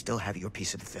me you still have your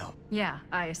piece of the film. Yeah,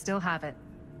 I still have it.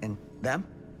 And them?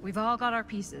 We've all got our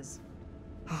pieces.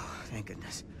 Oh, thank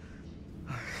goodness.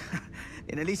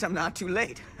 And at least I'm not too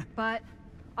late. But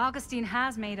Augustine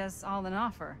has made us all an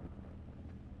offer.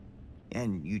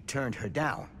 And you turned her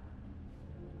down,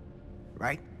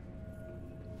 right?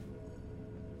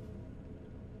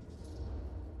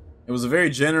 It was a very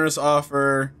generous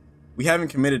offer. We haven't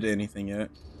committed to anything yet.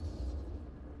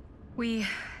 We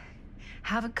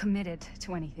haven't committed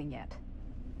to anything yet.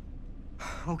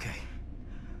 Okay.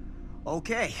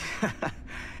 Okay.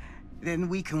 Then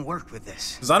we can work with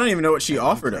this. Because I don't even know what she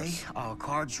offered play us. our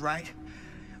cards right,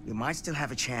 we might still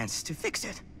have a chance to fix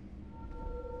it.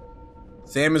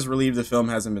 Sam is relieved the film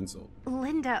hasn't been sold.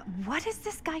 Linda, what is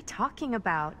this guy talking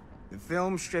about? The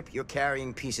film strip you're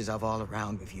carrying pieces of all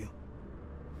around with you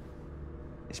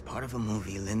is part of a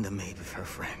movie Linda made with her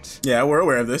friends. Yeah, we're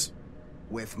aware of this.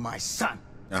 With my son.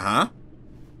 Uh-huh.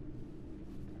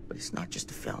 But it's not just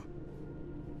a film.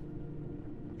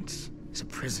 It's a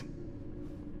prison.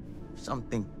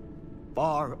 Something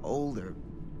far older.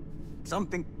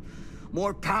 Something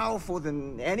more powerful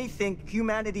than anything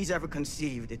humanity's ever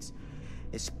conceived.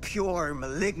 It's pure,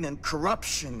 malignant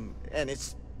corruption, and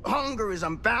its hunger is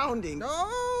unbounding.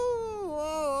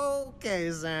 Oh, okay,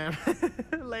 Sam.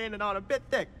 Laying it on a bit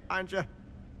thick, aren't you?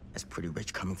 That's pretty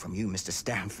rich coming from you, Mr.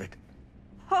 Stanford.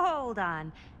 Hold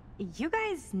on. You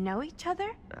guys know each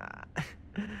other?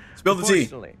 Spill the tea.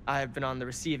 Unfortunately, I've been on the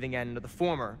receiving end of the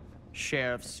former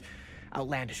sheriff's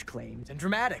outlandish claims and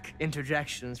dramatic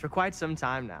interjections for quite some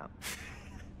time now.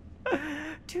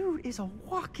 Dude is a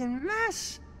walking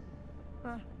mess.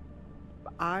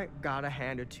 I gotta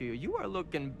hand it to you. You are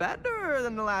looking better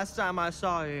than the last time I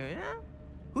saw you, yeah?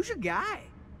 Who's your guy?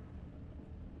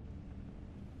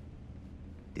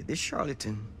 Did this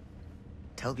charlatan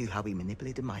tell you how he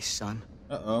manipulated my son?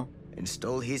 Uh-oh. And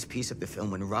stole his piece of the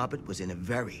film when Robert was in a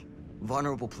very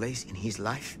vulnerable place in his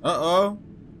life? Uh-oh.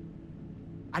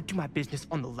 I do my business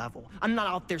on the level. I'm not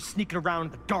out there sneaking around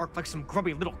in the dark like some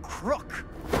grubby little crook.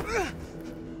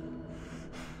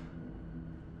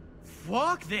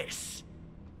 Fuck this.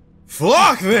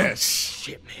 Fuck this!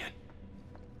 Shit, man.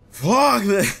 Fuck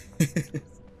this!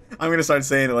 I'm gonna start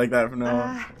saying it like that from now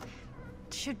on.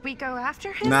 Should we go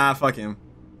after him? Nah, fuck him.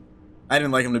 I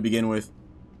didn't like him to begin with.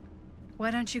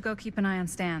 Why don't you go keep an eye on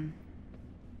Stan?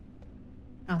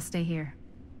 I'll stay here.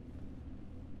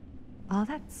 All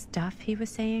that stuff he was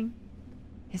saying,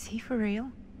 is he for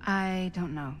real? I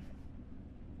don't know.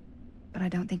 But I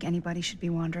don't think anybody should be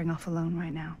wandering off alone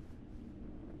right now.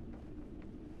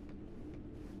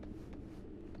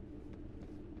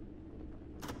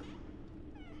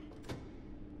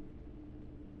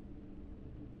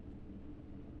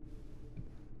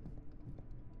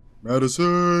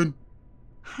 Madison!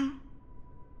 Huh?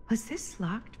 Was this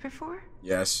locked before?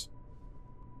 Yes.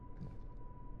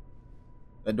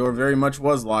 That door very much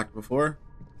was locked before.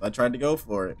 I tried to go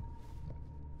for it.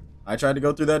 I tried to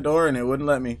go through that door and it wouldn't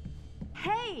let me.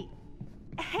 Hey!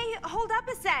 Hey, hold up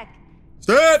a sec!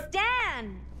 Stan!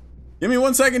 Dan! Give me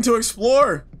 1 second to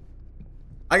explore.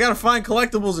 I gotta find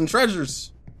collectibles and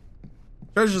treasures.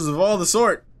 Treasures of all the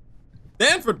sort.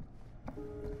 Stanford!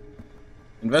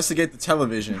 Investigate the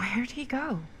television. Where'd he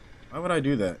go? Why would I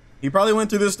do that? He probably went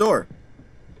through this door.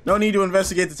 No need to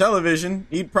investigate the television.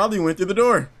 He probably went through the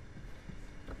door.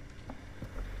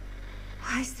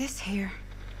 Why is this here?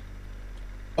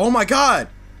 Oh my god!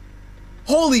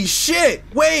 Holy shit!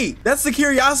 Wait, that's the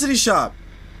Curiosity Shop.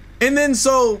 And then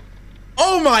so,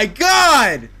 oh my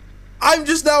god! I'm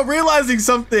just now realizing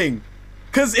something.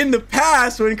 Cause in the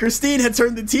past, when Christine had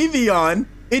turned the TV on,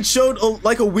 it showed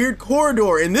like a weird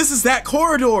corridor, and this is that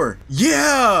corridor.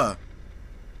 Yeah.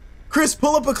 Chris,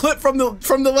 pull up a clip from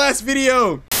the last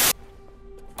video.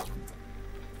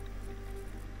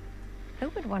 Who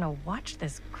would want to watch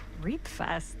this creep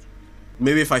fest?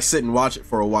 Maybe if I sit and watch it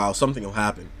for a while, something will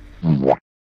happen.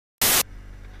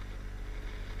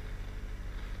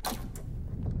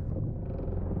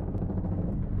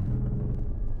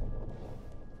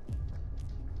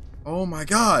 Oh my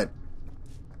god.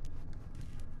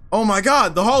 Oh my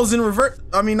god, the hall is in reverse.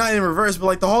 I mean, not in reverse, but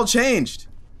like the hall changed.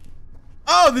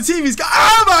 Oh, the TV's got.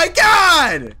 Oh my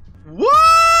god!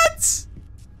 What?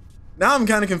 Now I'm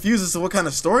kind of confused as to what kind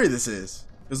of story this is.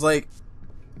 Because, like,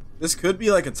 this could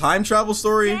be like a time travel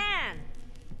story. Dan,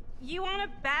 you want a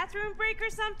bathroom break or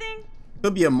something?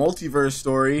 Could be a multiverse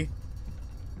story.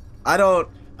 I don't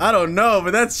know,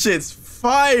 but that shit's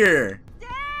fire.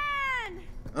 Dan!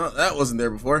 Oh, that wasn't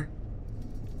there before.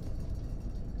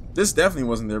 This definitely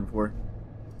wasn't there before.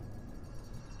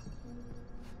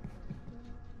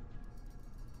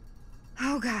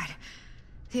 Oh god.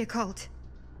 The occult.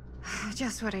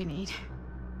 Just what I need.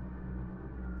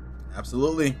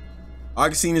 Absolutely.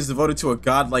 Augustine is devoted to a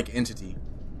godlike entity.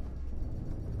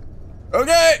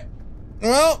 Okay.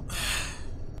 Well,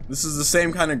 this is the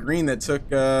same kind of green that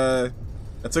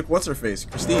took what's her face,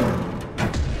 Christine.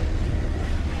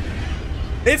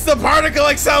 It's the particle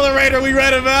accelerator we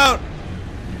read about.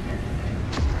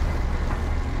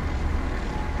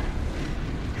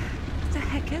 What the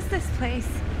heck is this place?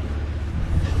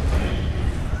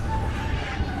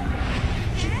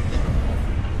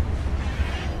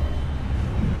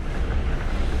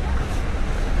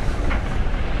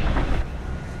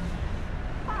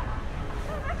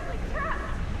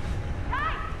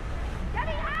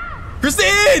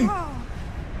 Christine! Whoa.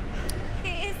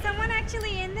 Is someone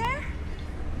actually in there?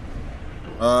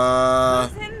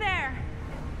 Who's in there?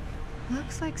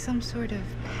 Looks like some sort of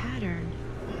pattern.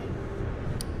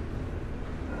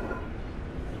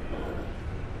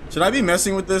 Should I be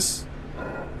messing with this?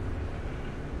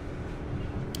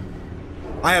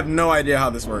 I have no idea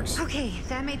how this works. Okay,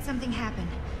 that made something happen.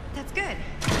 That's good,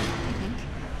 I think.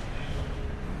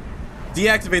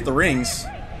 Deactivate the rings.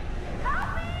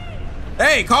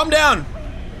 Hey, calm down.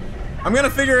 I'm gonna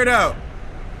figure it out.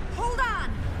 Hold on.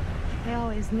 I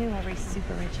always knew every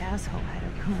super rich asshole had a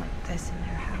room like this in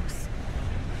their house.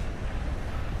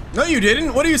 No, you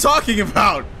didn't. What are you talking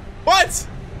about? What?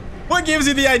 What gives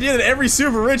you the idea that every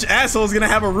super rich asshole is gonna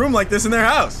have a room like this in their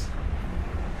house?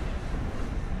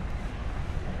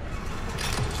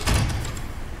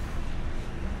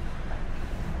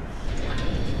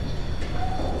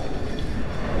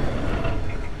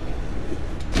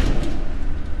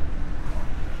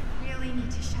 Really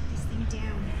need to shut this thing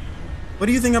down. What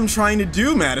do you think I'm trying to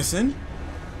do, Madison?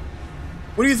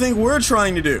 What do you think we're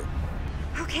trying to do?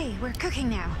 Okay, we're cooking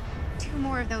now. 2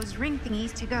 more of those ring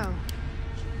thingies to go.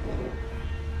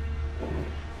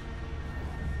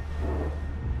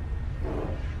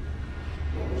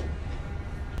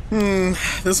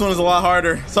 This one is a lot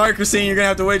harder. Sorry, Christine, you're gonna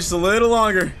have to wait just a little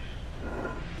longer.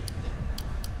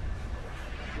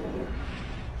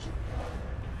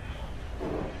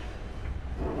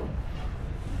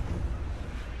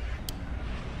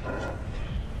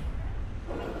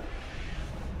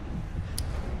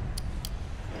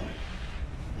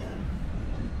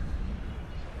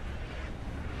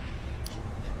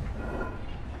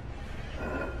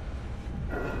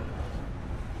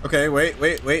 Okay,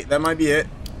 wait. That might be it.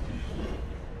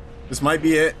 This might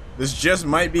be it. This just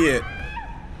might be it.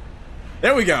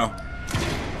 There we go.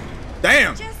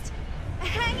 Damn. Just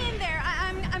hang in there.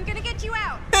 I'm gonna get you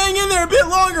out. Hang in there a bit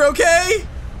longer, okay?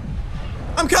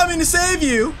 I'm coming to save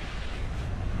you.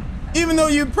 Even though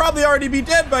you'd probably already be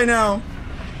dead by now.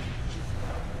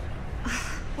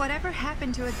 Whatever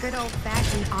happened to a good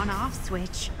old-fashioned on-off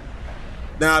switch?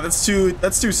 Nah, that's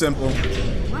too simple.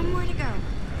 1 more to go.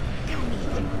 Go me.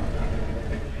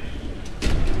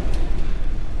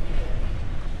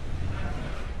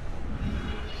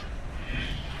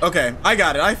 Okay, I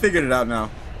got it. I figured it out now.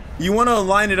 You want to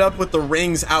line it up with the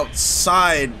rings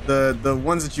outside, the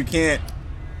ones that you can't,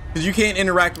 because you can't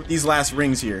interact with these last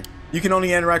rings here. You can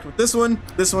only interact with this one,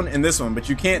 and this one, but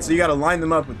you can't, so you got to line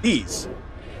them up with these.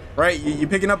 Right? You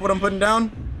picking up what I'm putting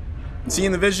down?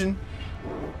 Seeing the vision?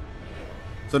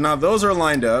 So now those are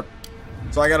lined up.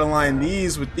 So I got to line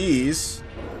these with these.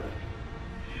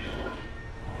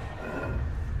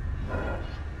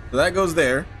 So that goes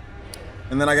there.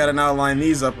 And then I got to now line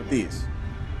these up with these.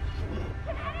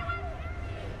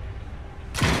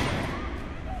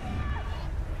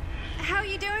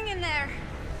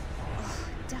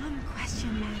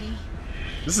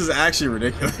 This is actually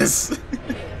ridiculous.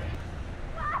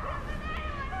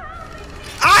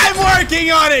 I'm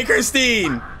working on it,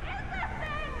 Christine!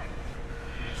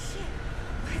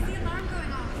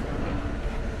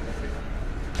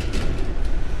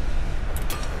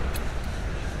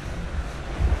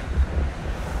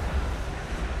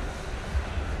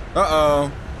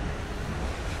 Uh-oh.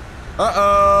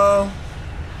 Uh-oh.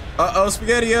 Uh-oh,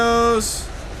 SpaghettiOs.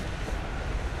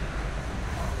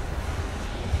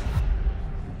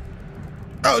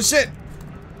 Oh, shit.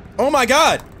 Oh, my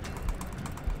God.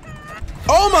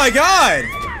 Oh, my God.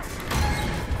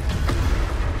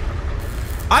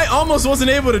 I almost wasn't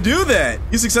able to do that.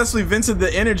 You successfully vented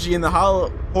the energy in the what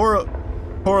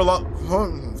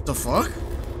the fuck?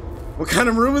 What kind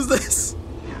of room is this?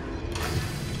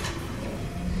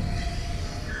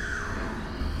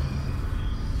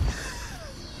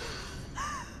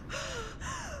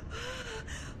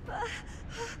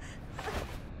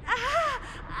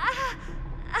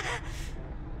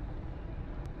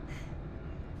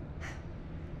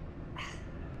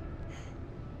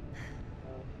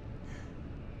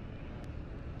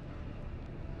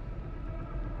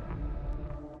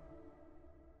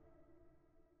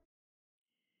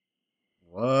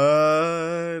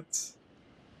 What?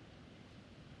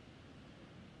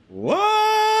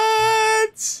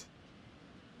 What?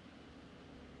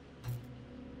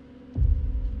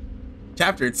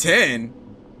 Chapter 10?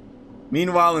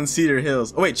 Meanwhile in Cedar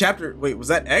Hills. Oh wait, wait, was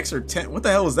that X or 10? What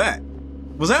the hell was that?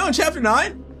 Was that on chapter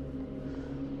 9?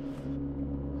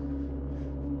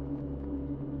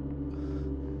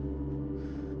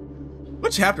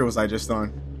 What chapter was I just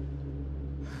on?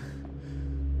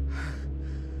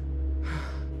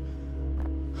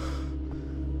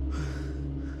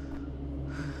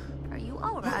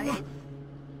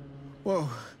 Whoa.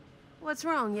 What's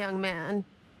wrong, young man?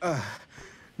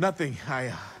 Nothing.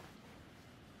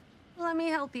 Let me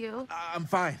help you. I'm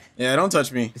fine. Yeah, don't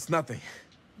touch me. It's nothing.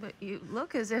 But you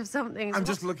look as if something's... I'm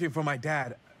just looking for my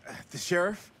dad. The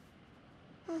sheriff?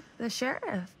 The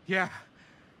sheriff? Yeah.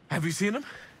 Have you seen him?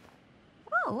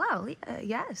 Oh, well,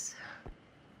 yes.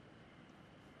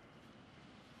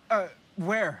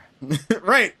 Where?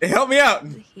 Right, help me out.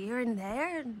 Here and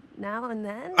there, now and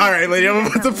then. All right, lady, I'm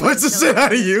about to punch the shit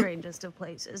out of you. Strangest of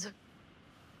places.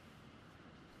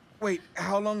 Wait,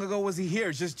 how long ago was he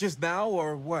here? Just now,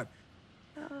 or what?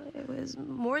 It was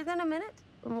more than a minute,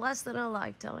 less than a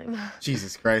lifetime.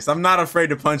 Jesus Christ, I'm not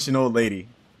afraid to punch an old lady.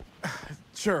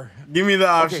 Sure. Give me the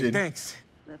option. Okay, thanks.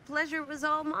 The pleasure was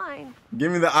all mine.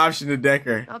 Give me the option to deck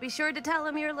her. I'll be sure to tell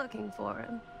him you're looking for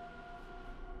him.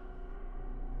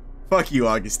 Fuck you,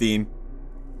 Augustine.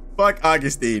 Fuck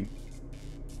Augustine.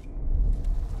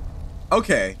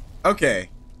 Okay, okay.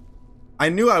 I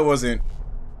knew I wasn't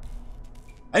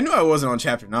on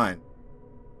chapter 9.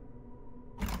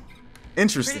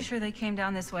 Interesting. Pretty sure they came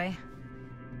down this way.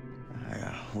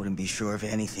 I wouldn't be sure of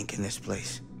anything in this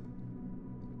place.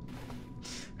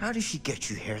 How did she get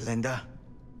you here, Linda?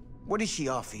 What did she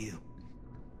offer you?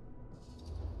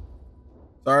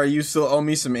 Sorry, you still owe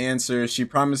me some answers. She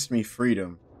promised me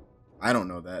freedom. I don't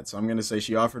know that, so I'm gonna say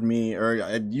she offered me,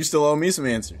 or you still owe me some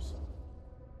answers.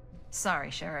 Sorry,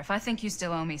 Sheriff. I think you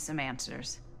still owe me some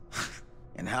answers.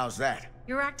 And how's that?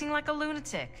 You're acting like a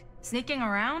lunatic. Sneaking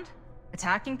around?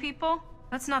 Attacking people?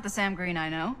 That's not the Sam Green I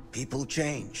know. People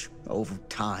change over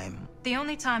time. The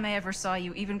only time I ever saw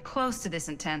you even close to this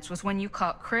intense was when you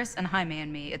caught Chris and Jaime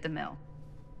and me at the mill.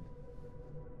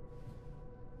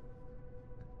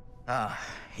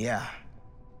 Yeah.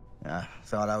 I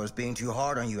thought I was being too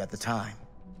hard on you at the time.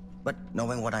 But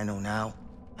knowing what I know now,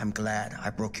 I'm glad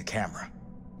I broke your camera.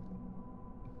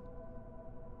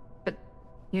 But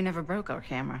you never broke our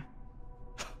camera.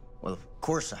 Well, of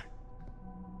course I...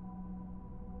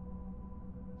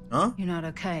 Huh? You're not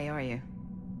okay, are you?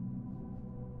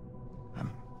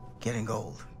 I'm getting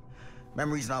old.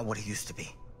 Memory's not what it used to be.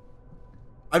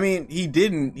 I mean, he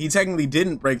technically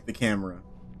didn't break the camera.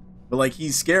 But like, he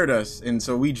scared us, and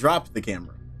so we dropped the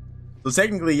camera. So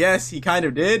technically, yes, he kind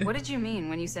of did. What did you mean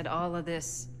when you said all of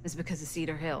this is because of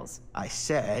Cedar Hills? I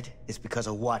said it's because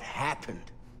of what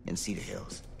happened in Cedar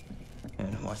Hills.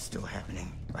 And what's still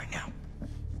happening right now.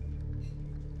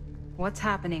 What's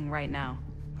happening right now?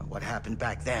 What happened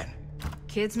back then?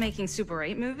 Kids making Super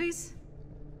 8 movies?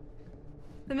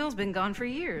 The mill's been gone for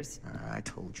years. I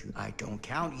told you, I don't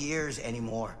count years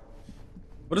anymore.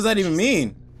 What does that even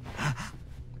mean? Oh,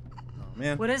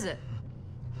 man. What is it?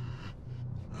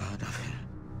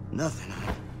 Nothing.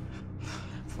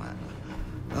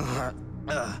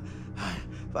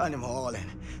 Find him all and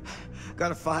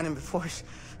gotta find him before his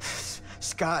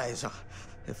skies are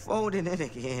folding in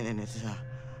again and it's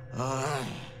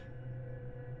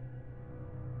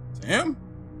Damn.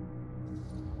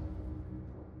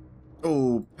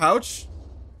 Oh, pouch.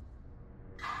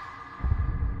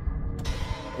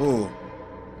 Oh.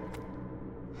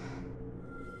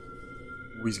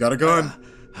 He's got a gun.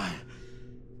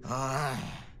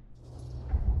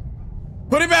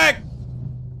 Put it back.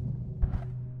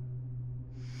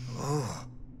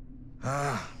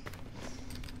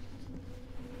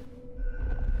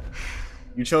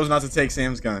 You chose not to take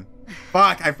Sam's gun.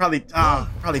 Fuck, I probably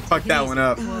fucked that one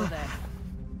up.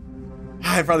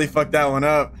 I probably fucked that one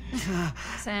up.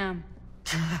 Sam,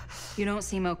 you don't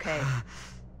seem okay.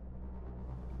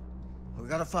 We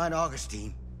gotta find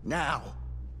Augustine. Now.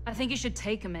 I think you should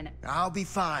take a minute. I'll be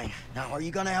fine. Now, are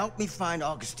you gonna help me find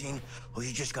Augustine, or are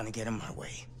you just gonna get in my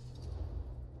way?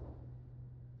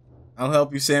 I'll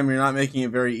help you, Sam. You're not making it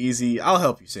very easy. I'll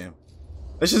help you, Sam.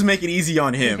 Let's just make it easy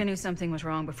on I think I him. knew something was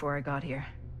wrong before I got here.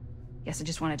 Guess I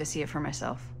just wanted to see it for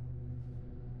myself.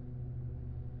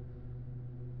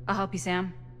 I'll help you,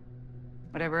 Sam.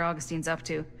 Whatever Augustine's up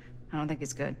to, I don't think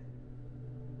it's good.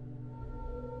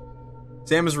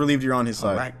 Sam is relieved you're on his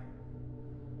side. All right.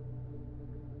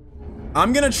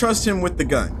 I'm gonna trust him with the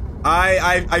gun.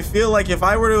 I feel like if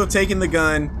I were to have taken the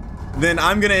gun, then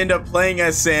I'm gonna end up playing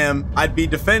as Sam. I'd be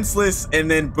defenseless, and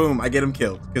then boom, I get him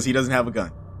killed because he doesn't have a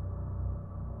gun.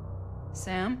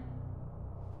 Sam?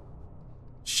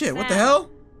 Shit, what the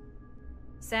hell?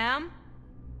 Sam?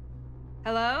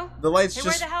 Hello? The lights Hey,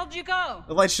 just... where the hell did you go?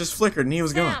 The lights just flickered and he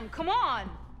was gone. Sam, come on!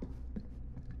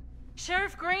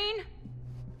 Sheriff Green?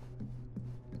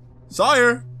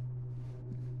 Sawyer!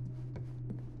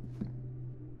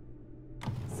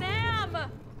 Sam!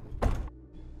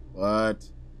 What?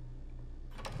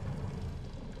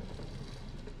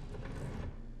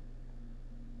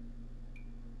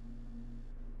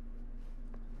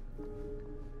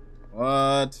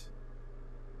 What?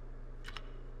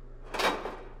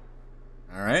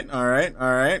 Alright, alright,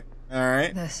 alright,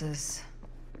 alright. This is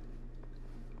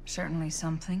certainly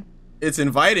something. It's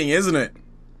inviting, isn't it?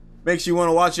 Makes you want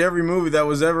to watch every movie that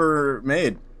was ever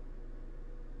made.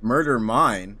 Murder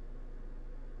Mine.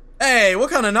 Hey,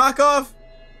 what kind of knockoff?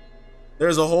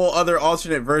 There's a whole other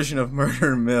alternate version of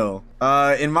Murder Mill.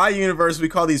 In my universe, we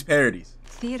call these parodies.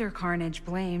 Theater carnage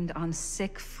blamed on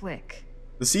sick flick.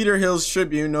 The Cedar Hills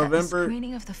Tribune, A November...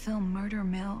 screening of the film Murder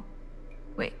Mill.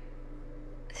 Wait,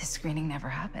 this screening never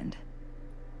happened.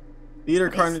 Theater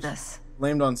What is carnage this?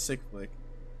 blamed on sick flick.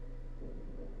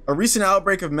 A recent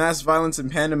outbreak of mass violence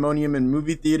and pandemonium in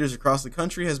movie theaters across the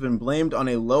country has been blamed on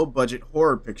a low-budget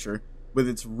horror picture with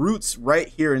its roots right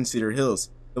here in Cedar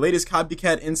Hills. The latest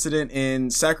copycat incident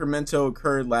in Sacramento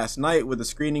occurred last night with a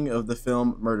screening of the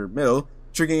film Murder Mill,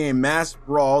 triggering a mass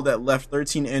brawl that left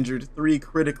 13 injured, 3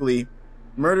 critically.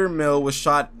 Murder Mill was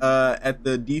shot at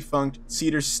the defunct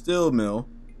Cedar Still Mill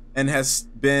and has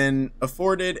been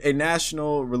afforded a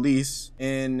national release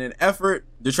in an effort,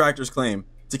 detractors claim,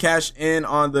 to cash in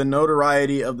on the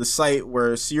notoriety of the site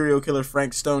where serial killer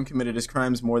Frank Stone committed his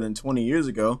crimes more than 20 years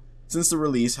ago. Since the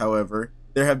release, however,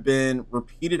 there have been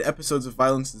repeated episodes of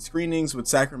violence in screenings, with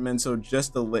Sacramento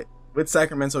just the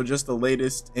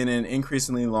latest in an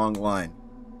increasingly long line.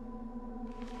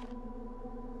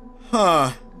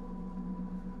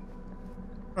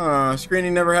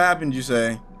 Screening never happened, you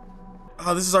say?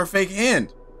 Oh, this is our fake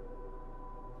hand.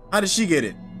 How did she get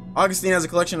it? Augustine has a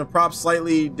collection of props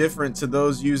slightly different to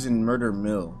those used in Murder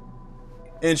Mill.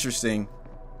 Interesting.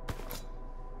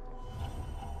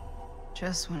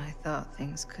 Just when I thought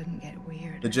things couldn't get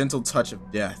weird. The gentle touch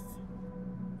of death.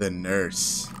 The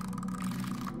nurse.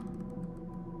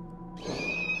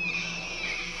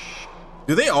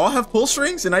 Do they all have pull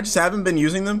strings and I just haven't been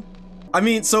using them? I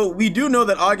mean, so we do know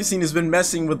that Augustine has been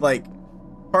messing with like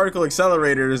particle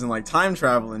accelerators and like time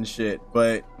travel and shit,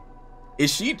 but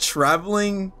is she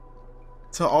traveling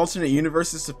to alternate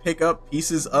universes to pick up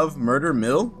pieces of Murder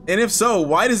Mill? And if so,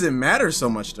 why does it matter so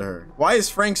much to her? Why is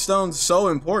Frank Stone so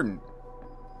important?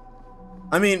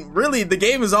 I mean, really, the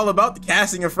game is all about the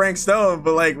casting of Frank Stone,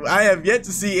 but like, I have yet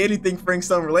to see anything Frank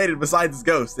Stone related besides his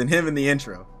ghost and him in the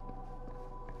intro.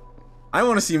 I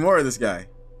want to see more of this guy.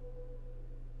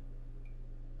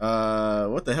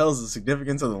 What the hell is the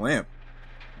significance of the lamp?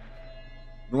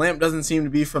 The lamp doesn't seem to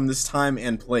be from this time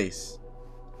and place.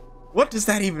 What does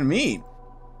that even mean?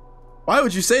 Why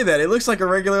would you say that? It looks like a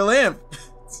regular lamp.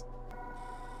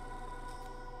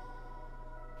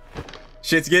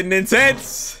 Shit's getting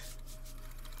intense.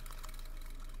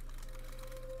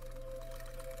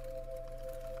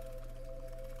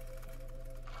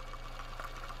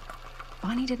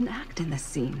 Bonnie didn't act in this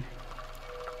scene.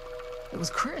 It was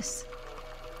Chris.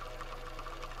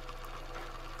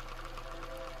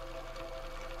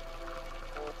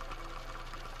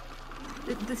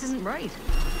 This isn't right.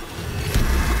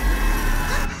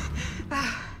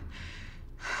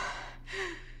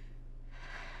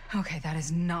 Okay, that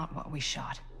is not what we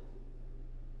shot.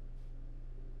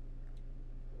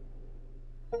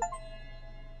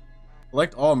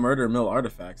 Collect all murder mill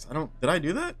artifacts. Did I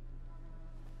do that?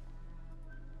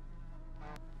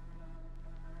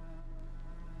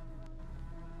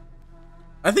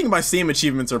 I think my Steam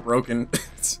achievements are broken.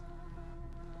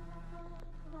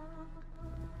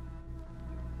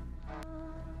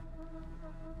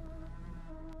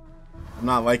 I'm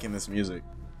not liking this music.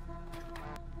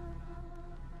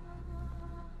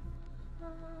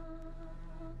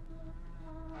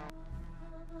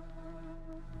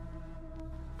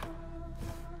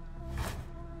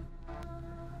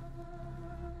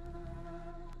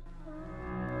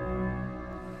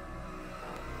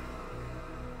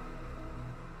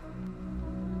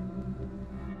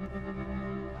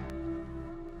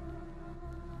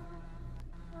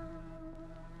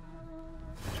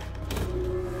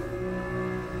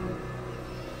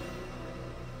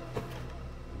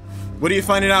 What are you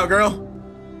finding out, girl?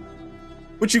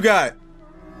 What you got?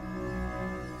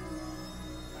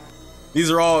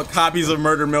 These are all copies of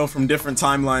Murder Mill from different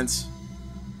timelines.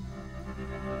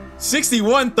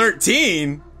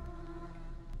 6113?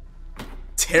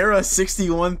 Terra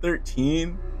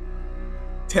 6113?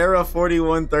 Terra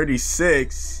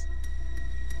 4136?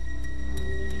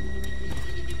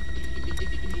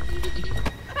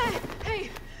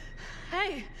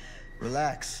 Hey!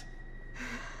 Relax.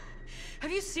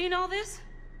 Have you seen all this?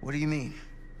 What do you mean?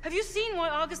 Have you seen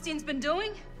what Augustine's been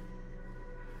doing?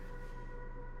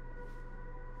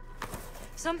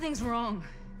 Something's wrong.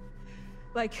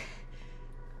 Like,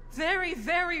 very,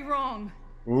 very wrong.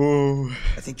 Ooh.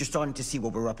 I think you're starting to see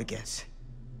what we're up against.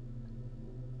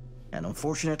 And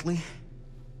unfortunately,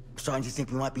 I'm starting to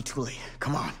think we might be too late.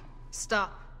 Come on.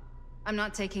 Stop. I'm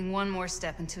not taking one more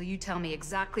step until you tell me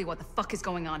exactly what the fuck is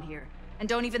going on here. And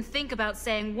don't even think about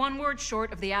saying one word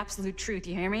short of the absolute truth,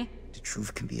 you hear me? The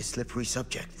truth can be a slippery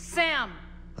subject. Sam!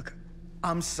 Look,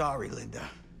 I'm sorry, Linda.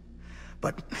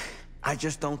 But I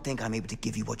just don't think I'm able to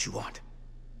give you what you want.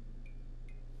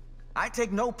 I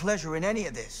take no pleasure in any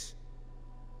of this.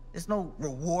 There's no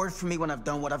reward for me when I've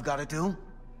done what I've got to do.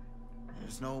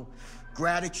 There's no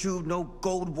gratitude, no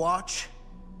gold watch.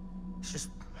 It's just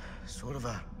sort of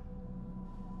a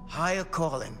higher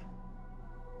calling.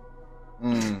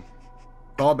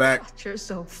 Call back. God, you're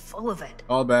so full of it.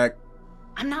 Call back.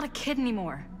 I'm not a kid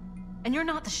anymore. And you're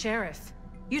not the sheriff.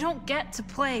 You don't get to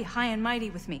play high and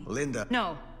mighty with me. Linda.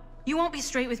 No. You won't be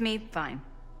straight with me, fine.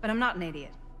 But I'm not an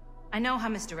idiot. I know how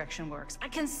misdirection works. I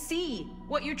can see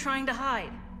what you're trying to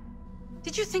hide.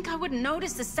 Did you think I wouldn't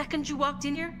notice the second you walked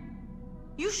in here?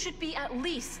 You should be at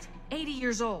least 80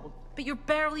 years old, but you're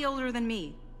barely older than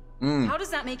me. How does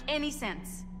that make any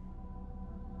sense?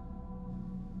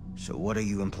 So what are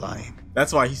you implying?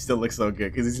 That's why he still looks so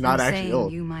good, because he's not I'm actually saying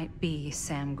old. You might be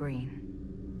Sam Green,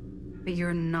 but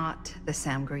you're not the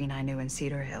Sam Green I knew in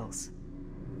Cedar Hills.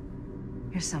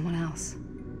 You're someone else,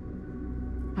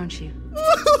 aren't you?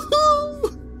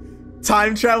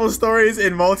 Time travel stories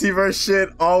and multiverse shit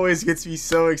always gets me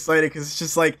so excited, because it's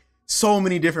just like so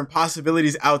many different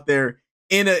possibilities out there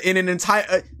in an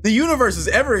entire the universe is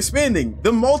ever expanding.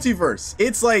 The multiverse,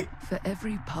 it's like for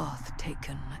every path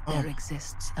taken, there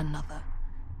exists another,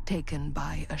 taken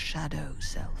by a shadow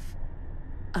self,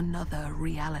 another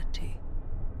reality,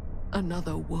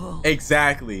 another world.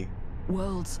 Exactly.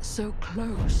 Worlds so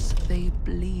close they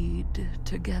bleed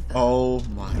together. Oh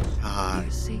my god.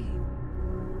 You see,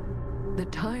 the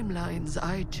timelines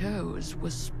I chose were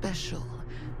special,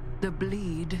 the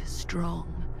bleed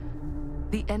strong,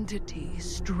 the entity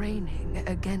straining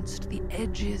against the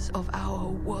edges of our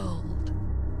world.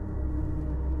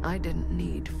 I didn't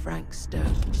need Frank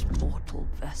Stone's mortal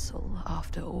vessel,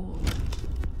 after all.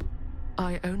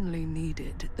 I only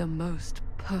needed the most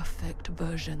perfect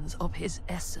versions of his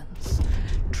essence,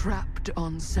 trapped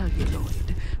on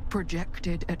celluloid,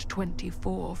 projected at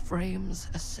 24 frames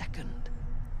a second.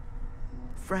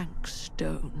 Frank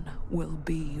Stone will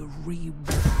be reborn.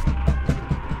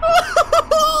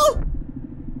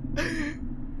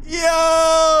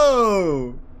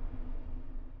 Yo!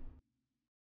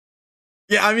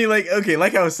 Yeah, I mean, like, okay,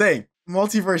 like I was saying,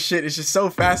 multiverse shit is just so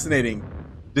fascinating.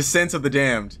 Descent of the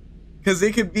Damned. Because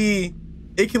it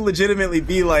can legitimately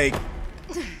be like,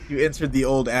 you entered the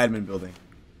old admin building.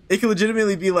 It can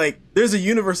legitimately be like, there's a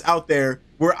universe out there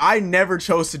where I never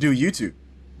chose to do YouTube.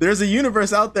 There's a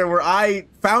universe out there where I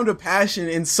found a passion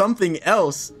in something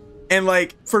else. And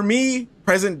like, for me,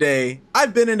 present day,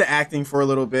 I've been into acting for a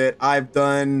little bit. I've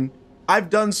done I've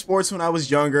done sports when I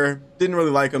was younger, didn't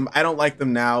really like them. I don't like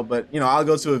them now, but you know, I'll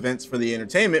go to events for the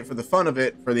entertainment, for the fun of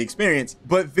it, for the experience.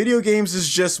 But video games is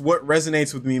just what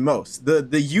resonates with me most.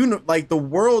 Like the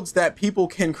worlds that people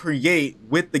can create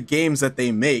with the games that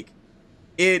they make,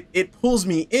 it pulls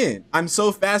me in. I'm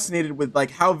so fascinated with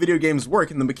like how video games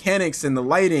work and the mechanics and the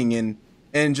lighting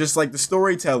and just like the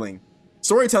storytelling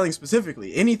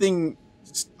specifically. Anything,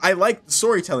 I like the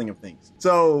storytelling of things.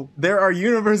 So there are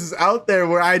universes out there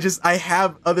where I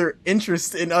have other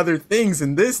interests in other things,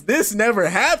 and this never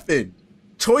happened.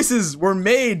 Choices were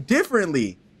made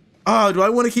differently. Oh, do I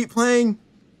want to keep playing?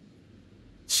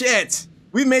 Shit.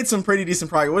 We made some pretty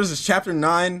decent progress. What is this, chapter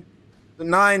 9?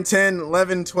 9, 10,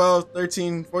 11, 12,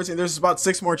 13, 14. There's about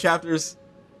 6 more chapters.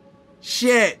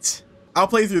 Shit. I'll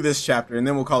play through this chapter and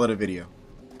then we'll call it a video.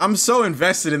 I'm so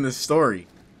invested in this story.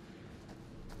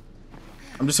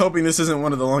 I'm just hoping this isn't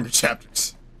one of the longer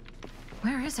chapters.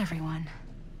 Where is everyone?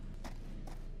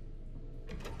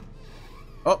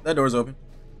 Oh, that door's open.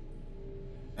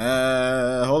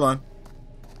 Hold on.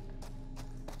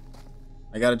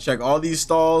 I gotta check all these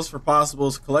stalls for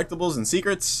possible collectibles and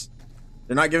secrets.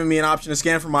 They're not giving me an option to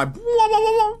scan for my...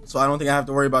 So I don't think I have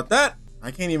to worry about that.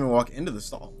 I can't even walk into the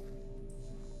stall.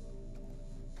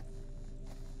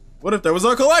 What if there was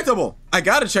a collectible? I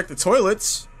gotta check the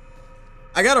toilets.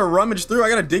 I gotta rummage through. I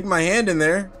gotta dig my hand in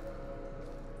there.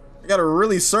 I gotta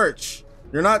really search.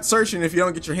 You're not searching if you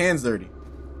don't get your hands dirty.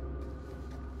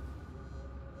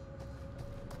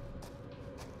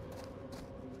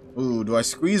 Ooh, do I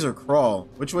squeeze or crawl?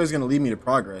 Which way is gonna lead me to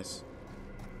progress?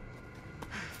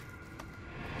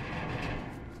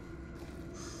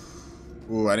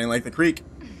 Ooh, I didn't like the creek.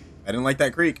 I didn't like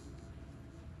that creek.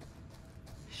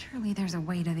 Surely there's a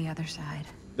way to the other side.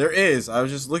 There is. I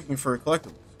was just looking for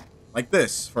collectibles. Like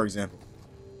this, for example.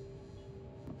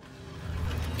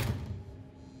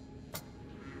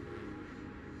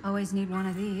 Always need one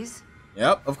of these.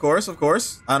 Yep, of course, of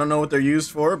course. I don't know what they're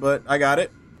used for, but I got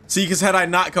it. See, because had I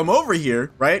not come over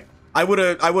here, right, I would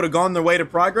have gone the way to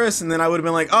progress, and then I would have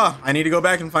been like, oh, I need to go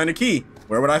back and find a key.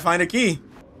 Where would I find a key?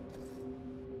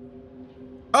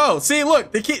 Oh, see,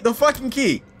 look, the key, the fucking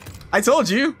key. I told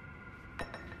you.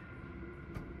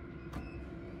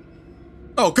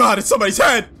 Oh God, it's somebody's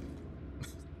head.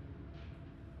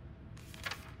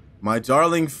 My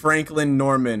darling Franklin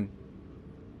Norman.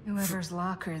 Whoever's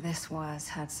locker this was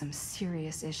had some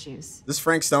serious issues. This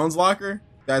Frank Stone's locker?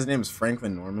 The guy's name is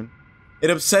Franklin Norman. It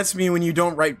upsets me when you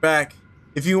don't write back.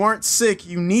 If you aren't sick,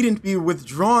 you needn't be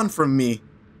withdrawn from me.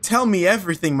 Tell me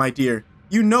everything, my dear.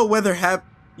 You know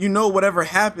whatever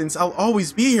happens, I'll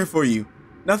always be here for you.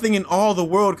 Nothing in all the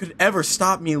world could ever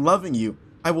stop me loving you.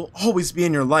 I will always be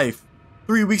in your life.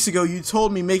 3 weeks ago, you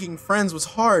told me making friends was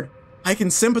hard. I can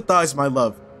sympathize, my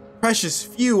love. Precious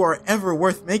few are ever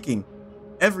worth making.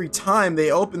 Every time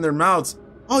they open their mouths,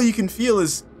 all you can feel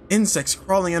is insects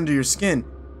crawling under your skin.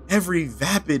 Every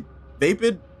vapid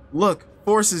look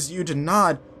forces you to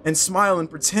nod and smile and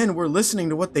pretend we're listening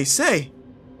to what they say.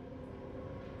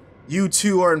 You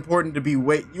two are important to be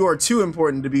you are too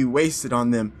important to be wasted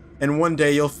on them, and one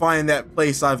day you'll find that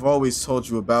place I've always told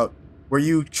you about, where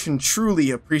you can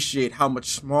truly appreciate how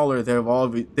much smaller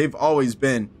they've always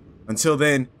been. Until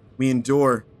then, we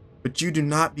endure, but you do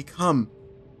not become.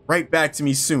 Right back to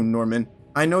me soon, Norman.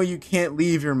 I know you can't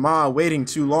leave your ma waiting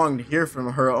too long to hear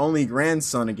from her only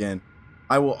grandson again.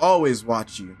 I will always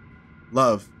watch you.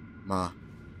 Love, Ma.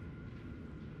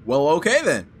 Well, okay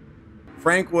then.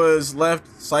 Frank was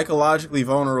left psychologically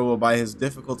vulnerable by his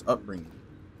difficult upbringing.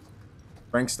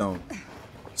 Frank Stone.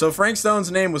 So Frank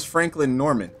Stone's name was Franklin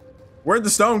Norman. Where'd the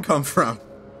stone come from?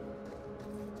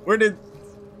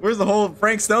 Where's the whole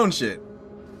Frank Stone shit?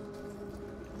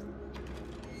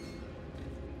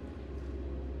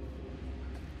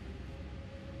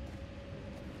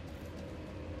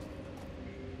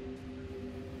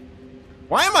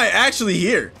 Why am I actually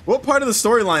here? What part of the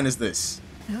storyline is this?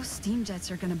 Those steam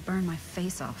jets are gonna burn my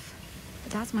face off.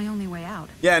 But that's my only way out.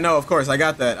 Yeah, no, of course, I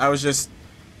got that. I was just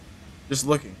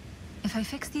looking. If I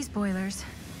fix these boilers,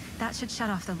 that should shut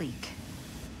off the leak.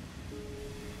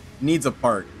 Needs a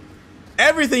part.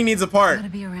 Everything needs a part. Gotta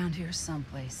be around here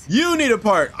someplace. You need a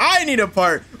part. I need a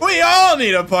part. We all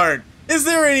need a part. Is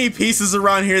there any pieces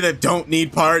around here that don't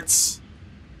need parts?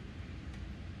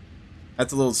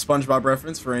 That's a little SpongeBob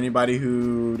reference for anybody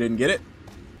who didn't get it.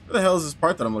 Where the hell is this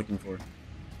part that I'm looking for?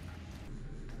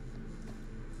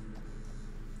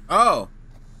 Oh.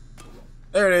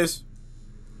 There it is.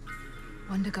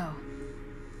 One to go.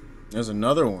 There's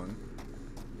another one.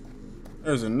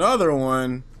 There's another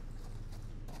one.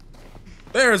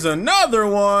 There's another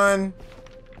one.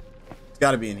 It's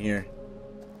got to be in here.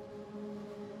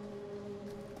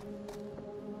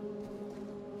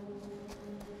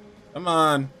 Come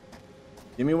on.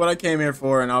 Give me what I came here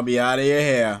for and I'll be out of your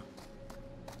hair.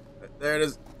 There it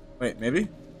is. Wait, maybe?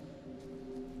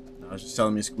 No, it's just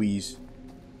telling me to squeeze.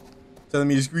 Telling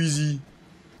me to squeezy.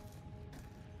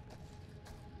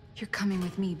 You're coming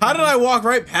with me. How did I walk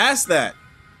right past that?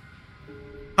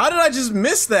 How did I just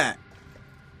miss that?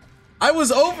 I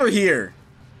was over here.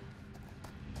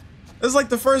 This is like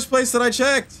the first place that I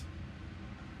checked.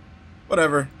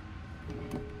 Whatever.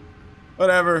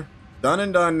 Whatever. Done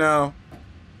and done now.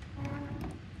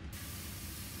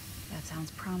 That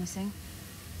sounds promising.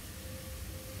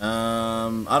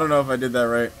 I don't know if I did that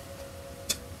right.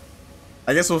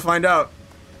 I guess we'll find out.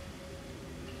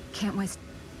 Can't waste.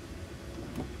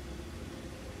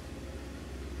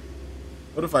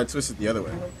 What if I twist it the other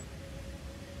way?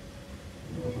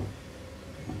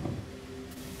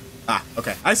 Ah,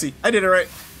 okay. I see. I did it right.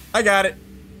 I got it.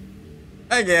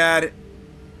 I got it.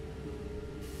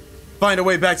 Find a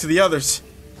way back to the others.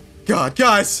 God,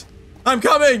 guys! I'm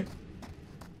coming!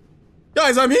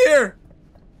 Guys, I'm here!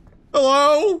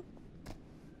 Hello?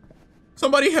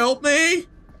 Somebody help me?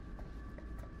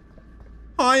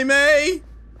 Jaime?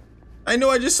 I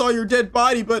know I just saw your dead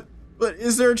body, but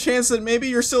is there a chance that maybe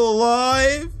you're still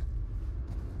alive?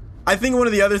 I think one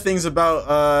of the other things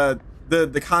about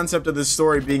the concept of this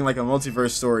story being like a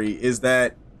multiverse story is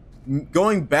that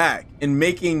going back and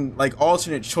making like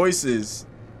alternate choices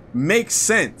makes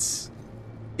sense.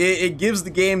 It gives the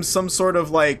game some sort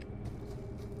of like,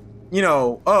 you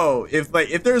know, oh, if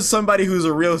there's somebody who's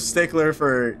a real stickler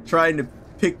for trying to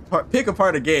pick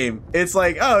apart a game, it's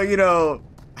like, oh, you know,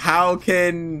 how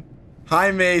can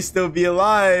Jaime still be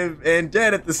alive and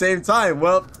dead at the same time?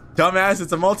 Well, dumbass,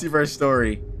 it's a multiverse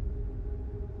story. Is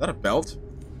that a belt?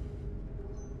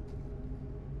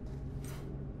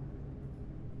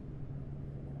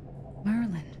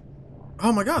 Merlin.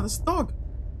 Oh my god, this dog.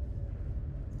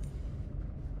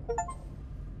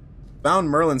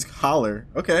 Found Merlin's collar.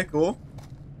 Okay, cool.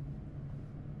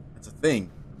 That's a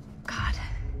thing. God.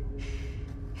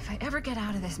 If I ever get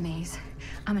out of this maze,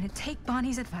 I'm gonna take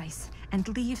Bonnie's advice and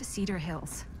leave Cedar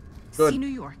Hills. Good. See New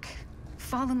York.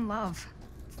 Fall in love.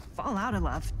 Fall out of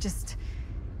love. Just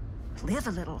live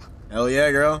a little. Hell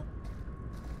yeah, girl.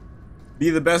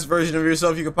 Be the best version of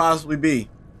yourself you could possibly be.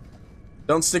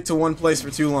 Don't stick to one place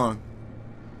for too long.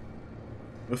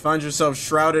 You'll find yourself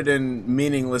shrouded in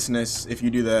meaninglessness if you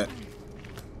do that.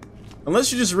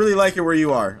 Unless you just really like it where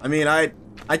you are. I mean, I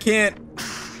can't... I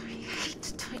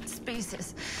hate tight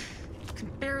spaces. I can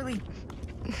barely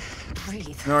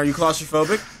breathe. No, are you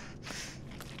claustrophobic?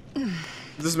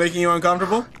 Is this making you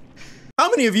uncomfortable? How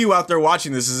many of you out there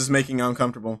watching this is this making you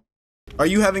uncomfortable? Are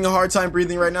you having a hard time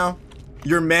breathing right now?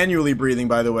 You're manually breathing,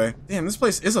 by the way. Damn, this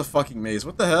place is a fucking maze.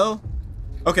 What the hell?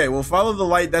 Okay, well, follow the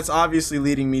light. That's obviously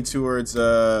leading me towards,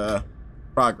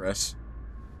 progress.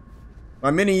 My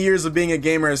many years of being a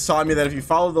gamer has taught me that if you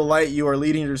follow the light, you are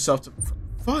leading yourself to...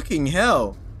 Fucking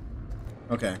hell.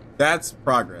 Okay, that's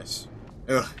progress.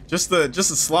 Ugh, just the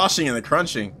sloshing and the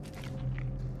crunching.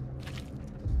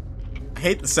 I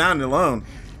hate the sound alone.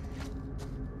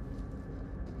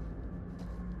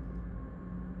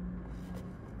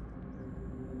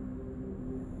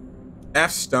 F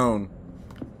Stone.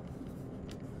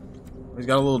 He's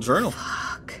got a little journal.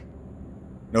 Fuck.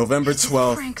 November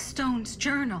 12th. Frank Stone's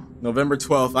journal. November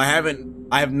 12th.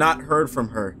 I have not heard from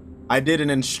her. I did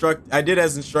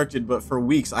as instructed, but for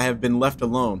weeks I have been left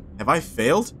alone. Have I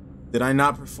failed? Did I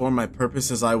not perform my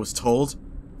purpose as I was told?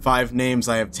 5 names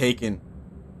I have taken,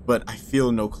 but I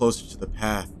feel no closer to the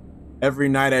path. Every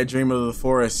night I dream of the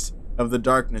forest, of the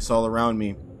darkness all around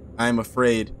me. I am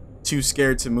afraid, too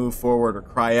scared to move forward or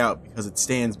cry out because it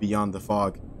stands beyond the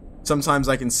fog. Sometimes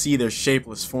I can see their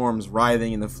shapeless forms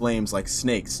writhing in the flames like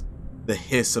snakes. The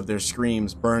hiss of their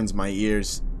screams burns my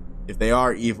ears. If they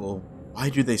are evil, why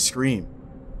do they scream?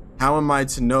 How am I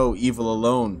to know evil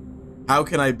alone? How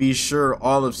can I be sure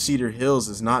all of Cedar Hills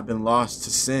has not been lost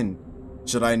to sin?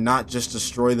 Should I not just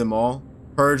destroy them all?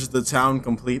 Purge the town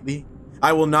completely?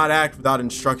 I will not act without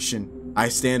instruction. I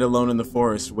stand alone in the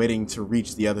forest, waiting to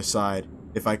reach the other side.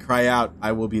 If I cry out,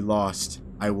 I will be lost.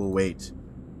 I will wait.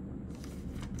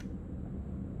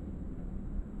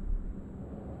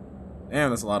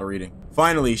 Damn, that's a lot of reading.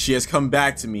 Finally, she has come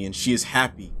back to me and she is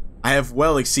happy. I have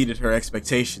well exceeded her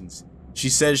expectations. She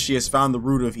says she has found the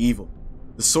root of evil,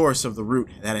 the source of the root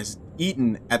that has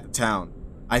eaten at the town.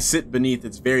 I sit beneath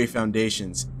its very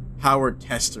foundations. Howard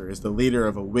Tester is the leader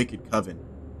of a wicked coven.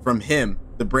 From him,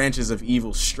 the branches of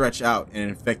evil stretch out and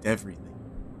infect everything.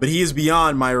 But he is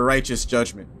beyond my righteous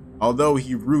judgment. Although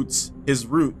he rots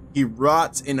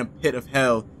in a pit of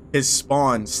hell, his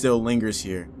spawn still lingers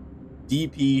here.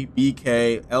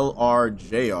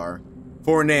 DPBKLRJR.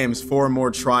 4 names, 4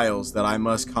 more trials that I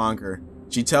must conquer.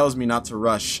 She tells me not to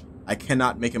rush. I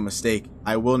cannot make a mistake.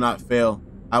 I will not fail.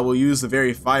 I will use the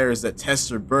very fires that test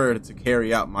her bird to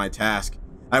carry out my task.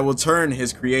 I will turn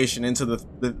his creation into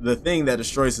the thing that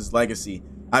destroys his legacy.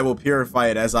 I will purify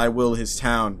it as I will his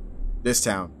town. This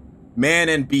town. Man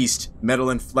and beast, metal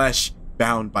and flesh,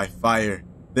 bound by fire.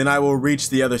 Then I will reach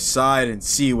the other side and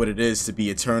see what it is to be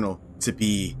eternal, to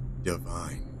be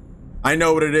divine. I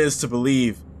know what it is to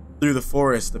believe. Through the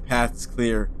forest, the path is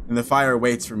clear, and the fire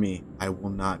waits for me. I will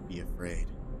not be afraid.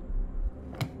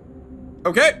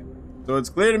 Okay, so it's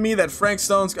clear to me that Frank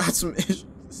Stone's got some issues.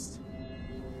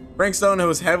 Frank Stone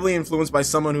was heavily influenced by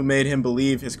someone who made him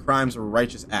believe his crimes were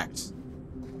righteous acts.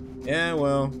 Yeah,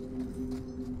 well,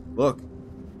 look.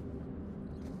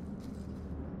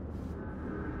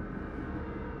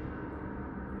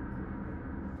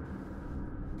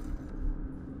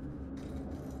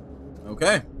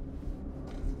 Okay.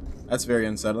 That's very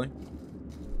unsettling.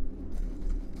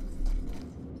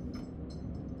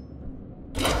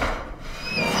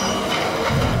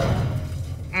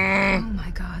 Oh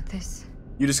my god, this...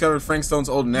 You discovered Frank Stone's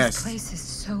old nest. This place is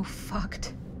so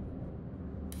fucked.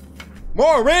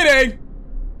 More reading!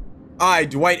 I,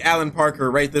 Dwight Allen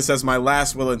Parker, write this as my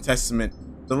last will and testament.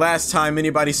 The last time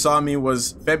anybody saw me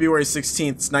was February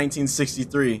 16th,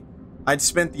 1963. I'd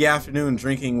spent the afternoon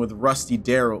drinking with Rusty,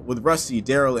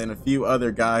 Daryl, and a few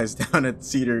other guys down at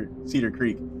Cedar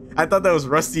Creek. I thought that was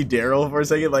Rusty Daryl for a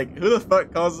second. Like, who the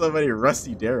fuck calls somebody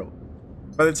Rusty Daryl?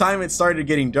 By the time it started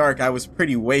getting dark, I was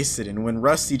pretty wasted, and when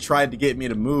Rusty tried to get me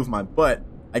to move my butt,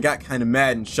 I got kind of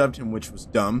mad and shoved him, which was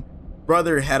dumb.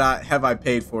 Brother, have I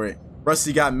paid for it.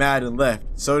 Rusty got mad and left.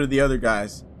 So did the other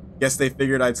guys. Guess they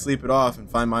figured I'd sleep it off and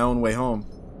find my own way home.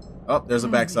 Oh, there's a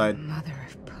backside.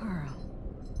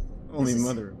 Only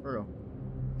mother of pearl.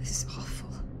 This is awful.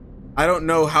 I don't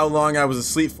know how long I was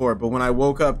asleep for, but when I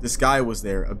woke up, this guy was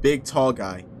there. A big, tall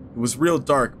guy. It was real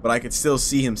dark, but I could still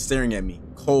see him staring at me.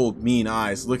 Cold, mean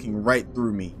eyes looking right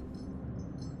through me.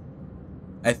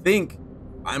 I think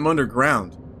I'm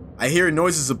underground. I hear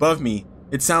noises above me.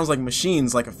 It sounds like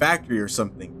machines, like a factory or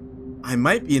something. I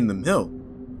might be in the mill.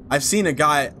 I've seen the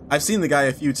guy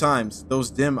a few times,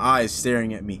 those dim eyes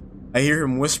staring at me. I hear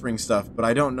him whispering stuff, but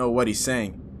I don't know what he's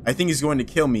saying. I think he's going to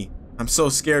kill me. I'm so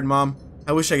scared, Mom.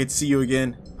 I wish I could see you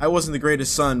again. I wasn't the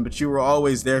greatest son, but you were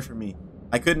always there for me.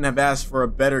 I couldn't have asked for a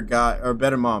better guy or a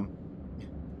better mom.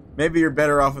 Maybe you're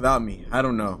better off without me. I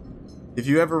don't know. If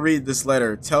you ever read this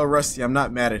letter, tell Rusty I'm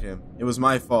not mad at him. It was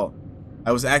my fault.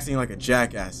 I was acting like a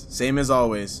jackass. Same as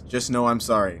always. Just know I'm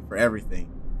sorry for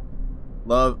everything.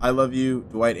 I love you,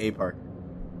 Dwight A. Parker.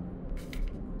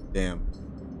 Damn.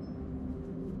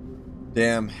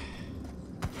 Damn.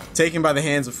 Taken by the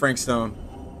hands of Frank Stone.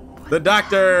 The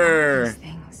Doctor!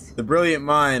 The brilliant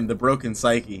mind, the broken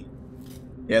psyche.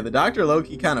 Yeah, the Doctor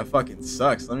low-key kind of fucking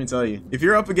sucks, let me tell you. If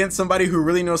you're up against somebody who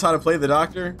really knows how to play the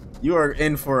Doctor, you are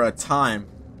in for a time.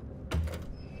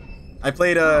 I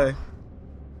played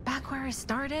Back where I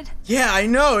started? Yeah, I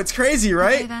know, it's crazy,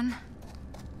 right? Okay, then.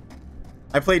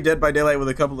 I played Dead by Daylight with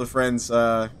a couple of friends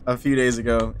a few days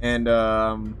ago, and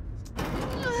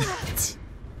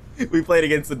we played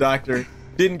against the Doctor.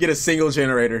 Didn't get a single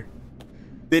generator.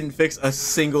 Didn't fix a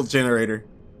single generator.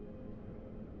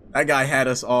 That guy had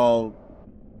us all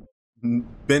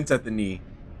bent at the knee.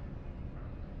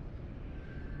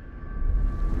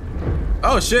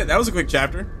 Oh shit, that was a quick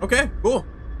chapter. Okay, cool.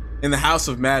 In the House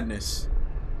of Madness.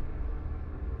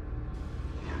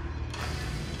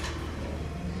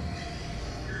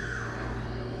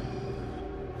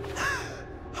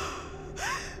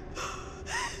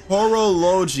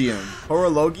 Horologium.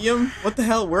 Horologium? What the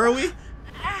hell? Where are we?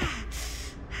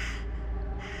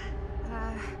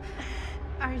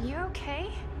 Are you okay?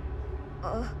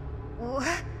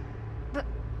 What?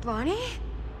 Bonnie?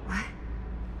 What?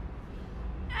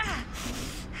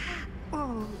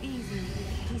 Oh, easy,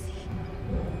 easy.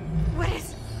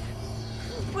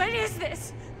 What is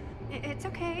this? It's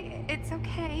okay. It's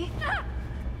okay.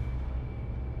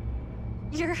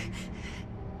 You're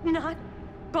not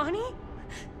Bonnie?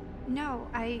 No,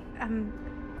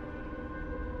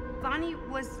 Bonnie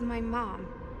was my mom.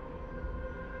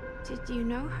 Did you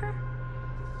know her?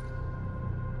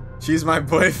 She's my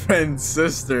boyfriend's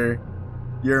sister.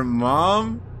 Your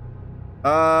mom?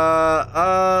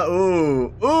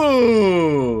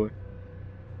 Ooh.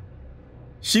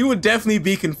 She would definitely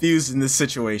be confused in this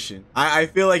situation. I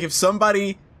feel like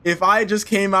if I just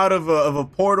came out of a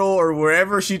portal or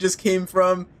wherever she just came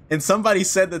from, and somebody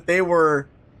said that they were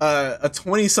a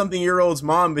 20-something-year-old's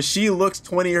mom, but she looks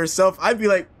 20 herself, I'd be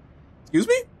like, excuse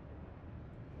me?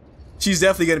 She's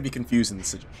definitely gonna be confused in this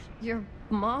situation. Your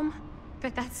mom?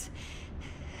 But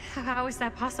How is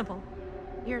that possible?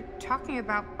 You're talking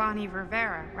about Bonnie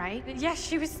Rivera, right? Yes,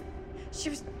 she was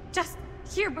just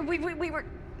here, but we were...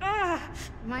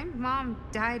 My mom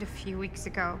died a few weeks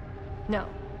ago. No.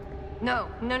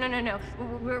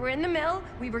 We were in the mill.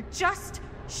 We were just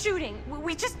shooting.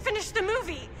 We just finished the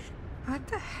movie. What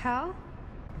the hell?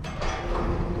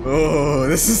 Oh,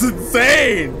 this is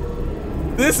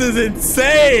insane! This is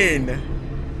insane!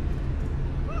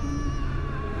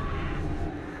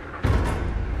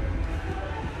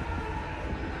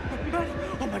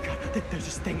 Oh my god, there's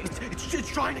this thing. It's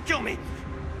trying to kill me.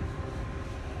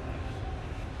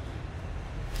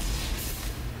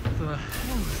 What the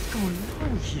hell is going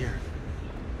on here?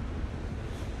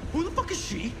 Who the fuck is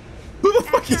she? Who the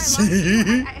fuck is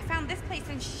she? I found this place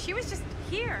and she was just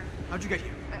here. How'd you get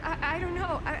here? I don't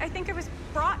know. I think I was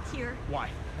brought here. Why?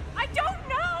 I don't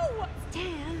know!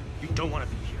 Dan. You don't want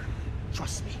to be here.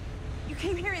 Trust me. You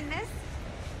came here in this?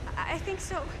 I think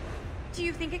so. Do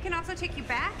you think it can also take you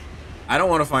back? I don't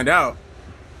want to find out.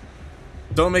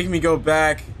 Don't make me go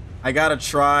back. I gotta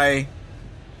try.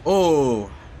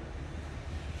 Oh.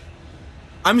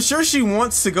 I'm sure she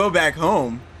wants to go back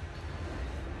home.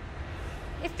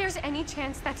 If there's any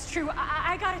chance that's true,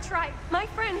 I gotta try. My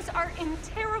friends are in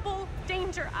terrible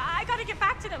danger. I gotta get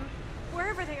back to them,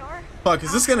 wherever they are. Fuck,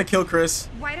 is this gonna kill Chris?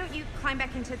 Why don't you climb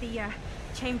back into the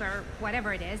chamber,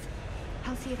 whatever it is?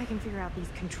 I'll see if I can figure out these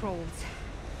controls.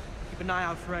 Keep an eye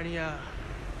out for any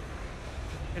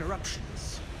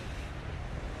interruptions.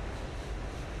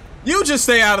 You just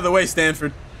stay out of the way,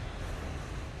 Stanford.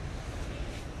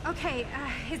 Okay,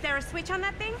 is there a switch on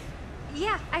that thing?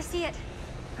 Yeah, I see it.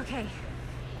 Okay,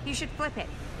 you should flip it.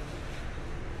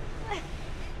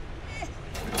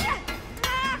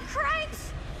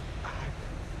 Cripes!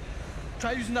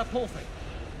 Try using that pole thing.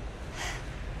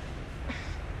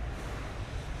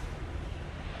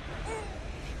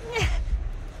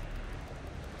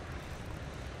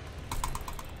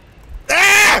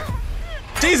 Ah!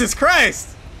 Jesus Christ!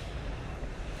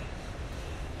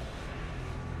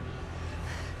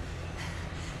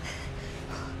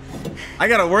 I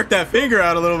gotta work that finger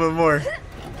out a little bit more. What do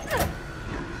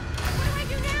I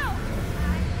do now?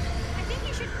 I think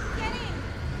you should get in.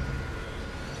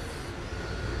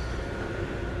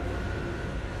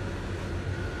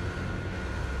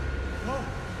 Whoa.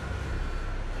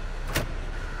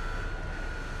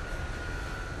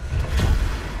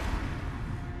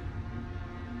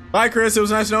 Bye, Chris. It was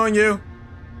nice knowing you.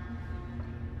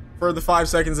 For the 5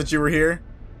 seconds that you were here,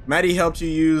 Maddie helped you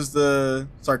use the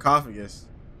sarcophagus.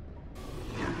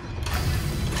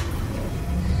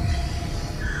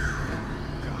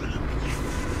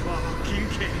 Fucking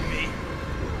kidding me?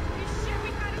 You sure we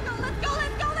gotta go? Let's go,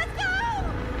 let's go, let's go!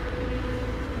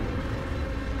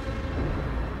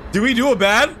 Did we do a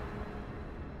bad?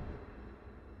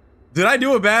 Did I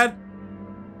do a bad?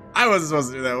 I wasn't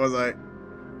supposed to do that, was I?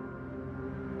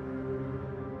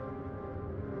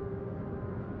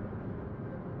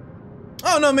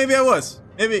 Oh no, maybe I was.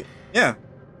 Maybe, yeah.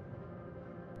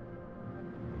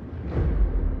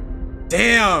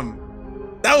 Damn.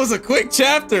 That was a quick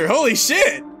chapter. Holy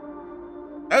shit.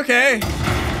 Okay.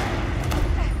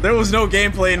 There was no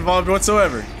gameplay involved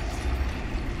whatsoever.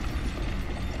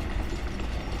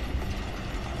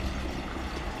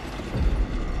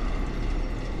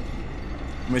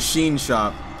 Machine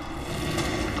shop.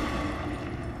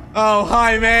 Oh,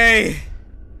 hi, May.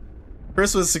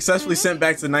 Chris was successfully sent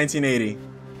back to 1980.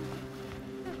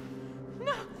 No!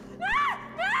 No!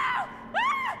 No!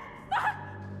 Fuck!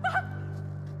 Fuck!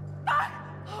 Fuck!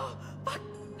 Oh, fuck!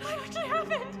 What actually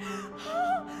happened?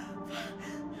 Oh!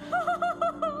 Oh,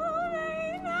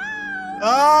 no!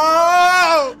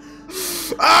 Oh!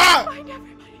 Ah! Find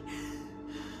everybody.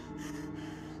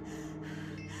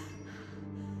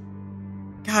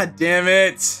 God damn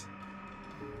it.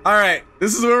 Alright,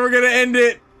 this is where we're gonna end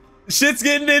it. Shit's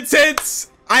getting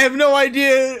intense. I have no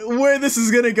idea where this is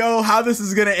gonna go, how this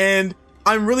is gonna end.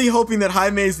 I'm really hoping that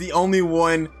Jaime is the only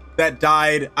one that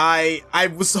died. I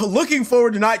was looking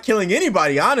forward to not killing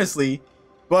anybody, honestly.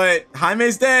 But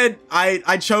Jaime's dead.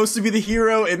 I chose to be the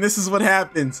hero, and this is what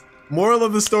happens. Moral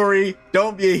of the story,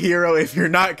 don't be a hero if you're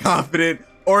not confident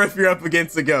or if you're up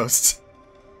against a ghost.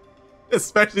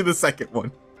 Especially the second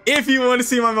one. If you want to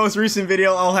see my most recent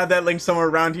video, I'll have that link somewhere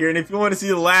around here. And if you want to see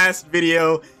the last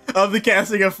video of the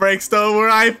casting of Frank Stone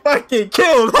where I fucking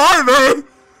killed Jaime,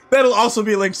 that'll also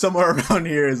be linked somewhere around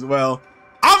here as well.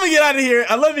 I'm gonna get out of here.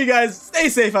 I love you guys. Stay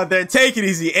safe out there. Take it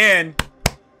easy. And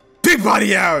big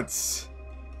body out.